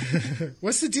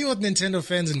 What's the deal with Nintendo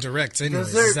fans and Directs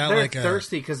anyways? Because they're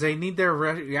thirsty because they need their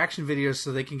reaction videos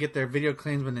so they can get their video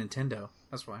claims with Nintendo.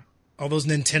 That's why. All those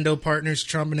Nintendo partners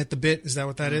chomping at the bit. Is that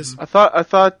what that is? I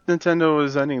thought Nintendo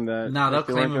was ending that. No, they'll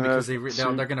claim them because they're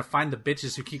going to find the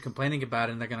bitches who keep complaining about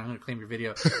it, and they're going to claim your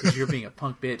video because you're being a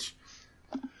punk bitch.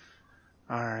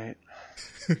 All right.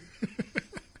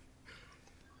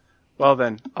 Well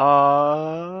then,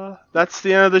 that's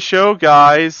the end of the show,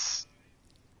 guys.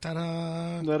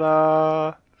 Ta-da!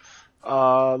 Ta-da!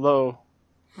 Lo,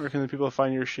 where can the people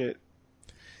find your shit?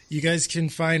 You guys can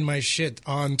find my shit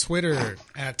on Twitter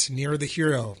at Near the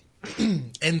Hero.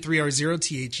 N3R0,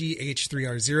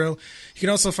 THEH3R0. You can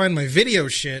also find my video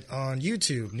shit on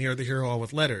YouTube, Near the Hero, all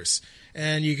with letters.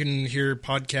 And you can hear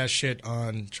podcast shit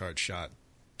on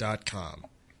ChargeShot.com.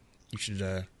 You should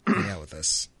hang out with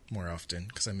us more often,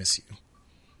 because I miss you.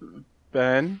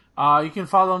 Ben? You can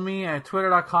follow me at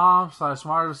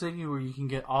twitter.com/smartofsiggy, where you can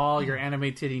get all your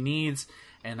anime titty needs.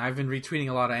 And I've been retweeting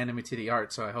a lot of anime titty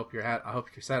art, so I hope you're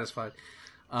satisfied.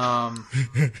 Also,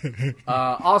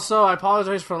 I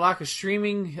apologize for the lack of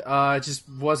streaming. I just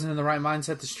wasn't in the right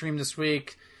mindset to stream this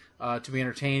week to be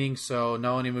entertaining, so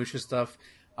no Onimusha stuff.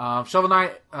 Shovel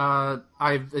Knight, I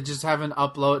just haven't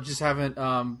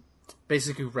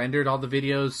basically rendered all the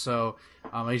videos, so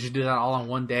I usually do that all on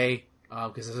one day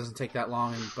because it doesn't take that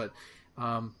long. But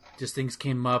just things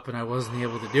came up and I wasn't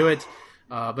able to do it.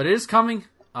 But it is coming.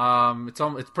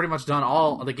 It's pretty much done.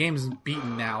 All the game's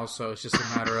beaten now, so it's just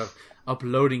a matter of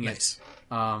uploading it. Nice.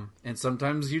 And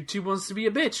sometimes YouTube wants to be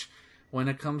a bitch when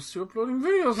it comes to uploading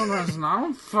videos. Sometimes, and I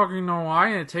don't fucking know why,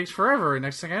 and it takes forever. And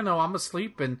next thing I know, I'm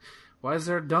asleep, and why is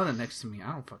there a donut next to me?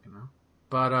 I don't fucking know.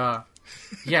 But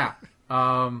yeah.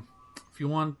 If you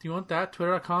want that,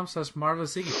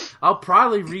 twitter.com/marvelousiggy. I'll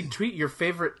probably retweet your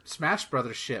favorite Smash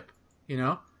Brothers ship.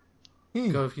 Go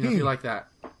if you like that.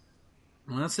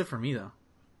 Well, that's it for me though.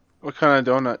 What kind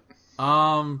of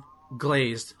donut?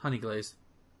 Glazed, honey glazed.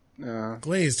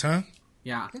 Glazed, huh?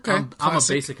 Yeah. Okay. I'm a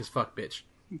basic as fuck bitch.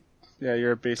 Yeah,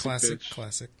 you're a basic bitch.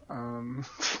 Classic.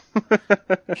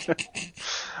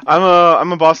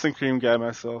 I'm a Boston cream guy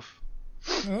myself.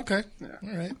 Okay. Yeah.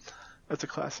 All right. That's a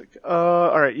classic.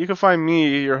 All right, you can find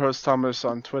me, your host Thomas,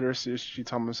 on Twitter, CSG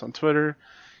Thomas on Twitter.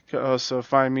 You can also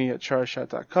find me at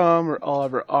charshot.com, where all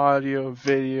of our audio,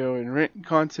 video, and written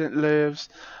content lives.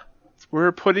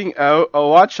 We're putting out a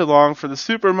watch-along for the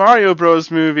Super Mario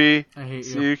Bros. Movie, I hate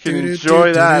you. so you can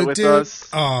enjoy that with us.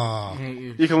 Aw. I hate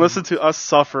you. You can listen to us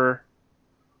suffer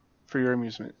for your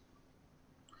amusement.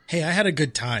 Hey, I had a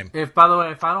good time. By the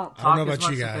way, if I don't I don't talk know as about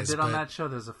much you as I guys, did on but- that show,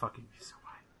 there's a fucking reason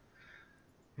why.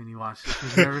 When you watch it,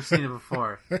 you've never seen it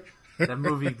before. That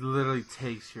movie literally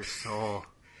takes your soul.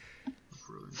 It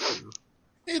ruins you.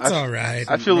 It's all right.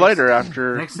 I feel lighter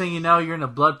after. Next thing you know, you're in a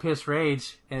blood piss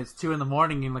rage, and it's 2 a.m.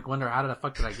 and you wonder, how the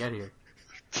fuck did I get here?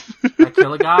 Did I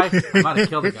kill a guy? I might have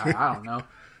killed a guy. I don't know.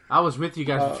 I was with you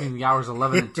guys between the hours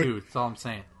 11 and 2. That's all I'm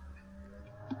saying.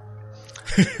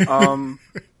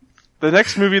 The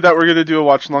next movie that we're going to do a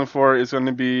watch-along for is going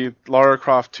to be Lara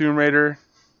Croft Tomb Raider.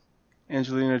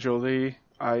 Angelina Jolie.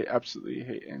 I absolutely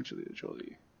hate Angelina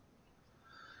Jolie.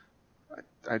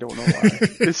 I don't know why.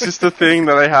 It's just a thing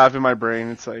that I have in my brain.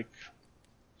 It's like,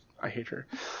 I hate her.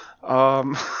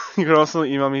 You can also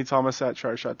email me,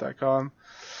 thomas@charshot.com.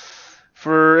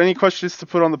 For any questions to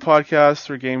put on the podcast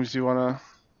or games you want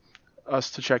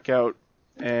us to check out.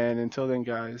 And until then,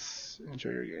 guys, enjoy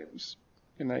your games.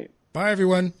 Good night. Bye,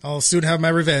 everyone. I'll soon have my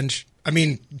revenge. I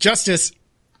mean, justice.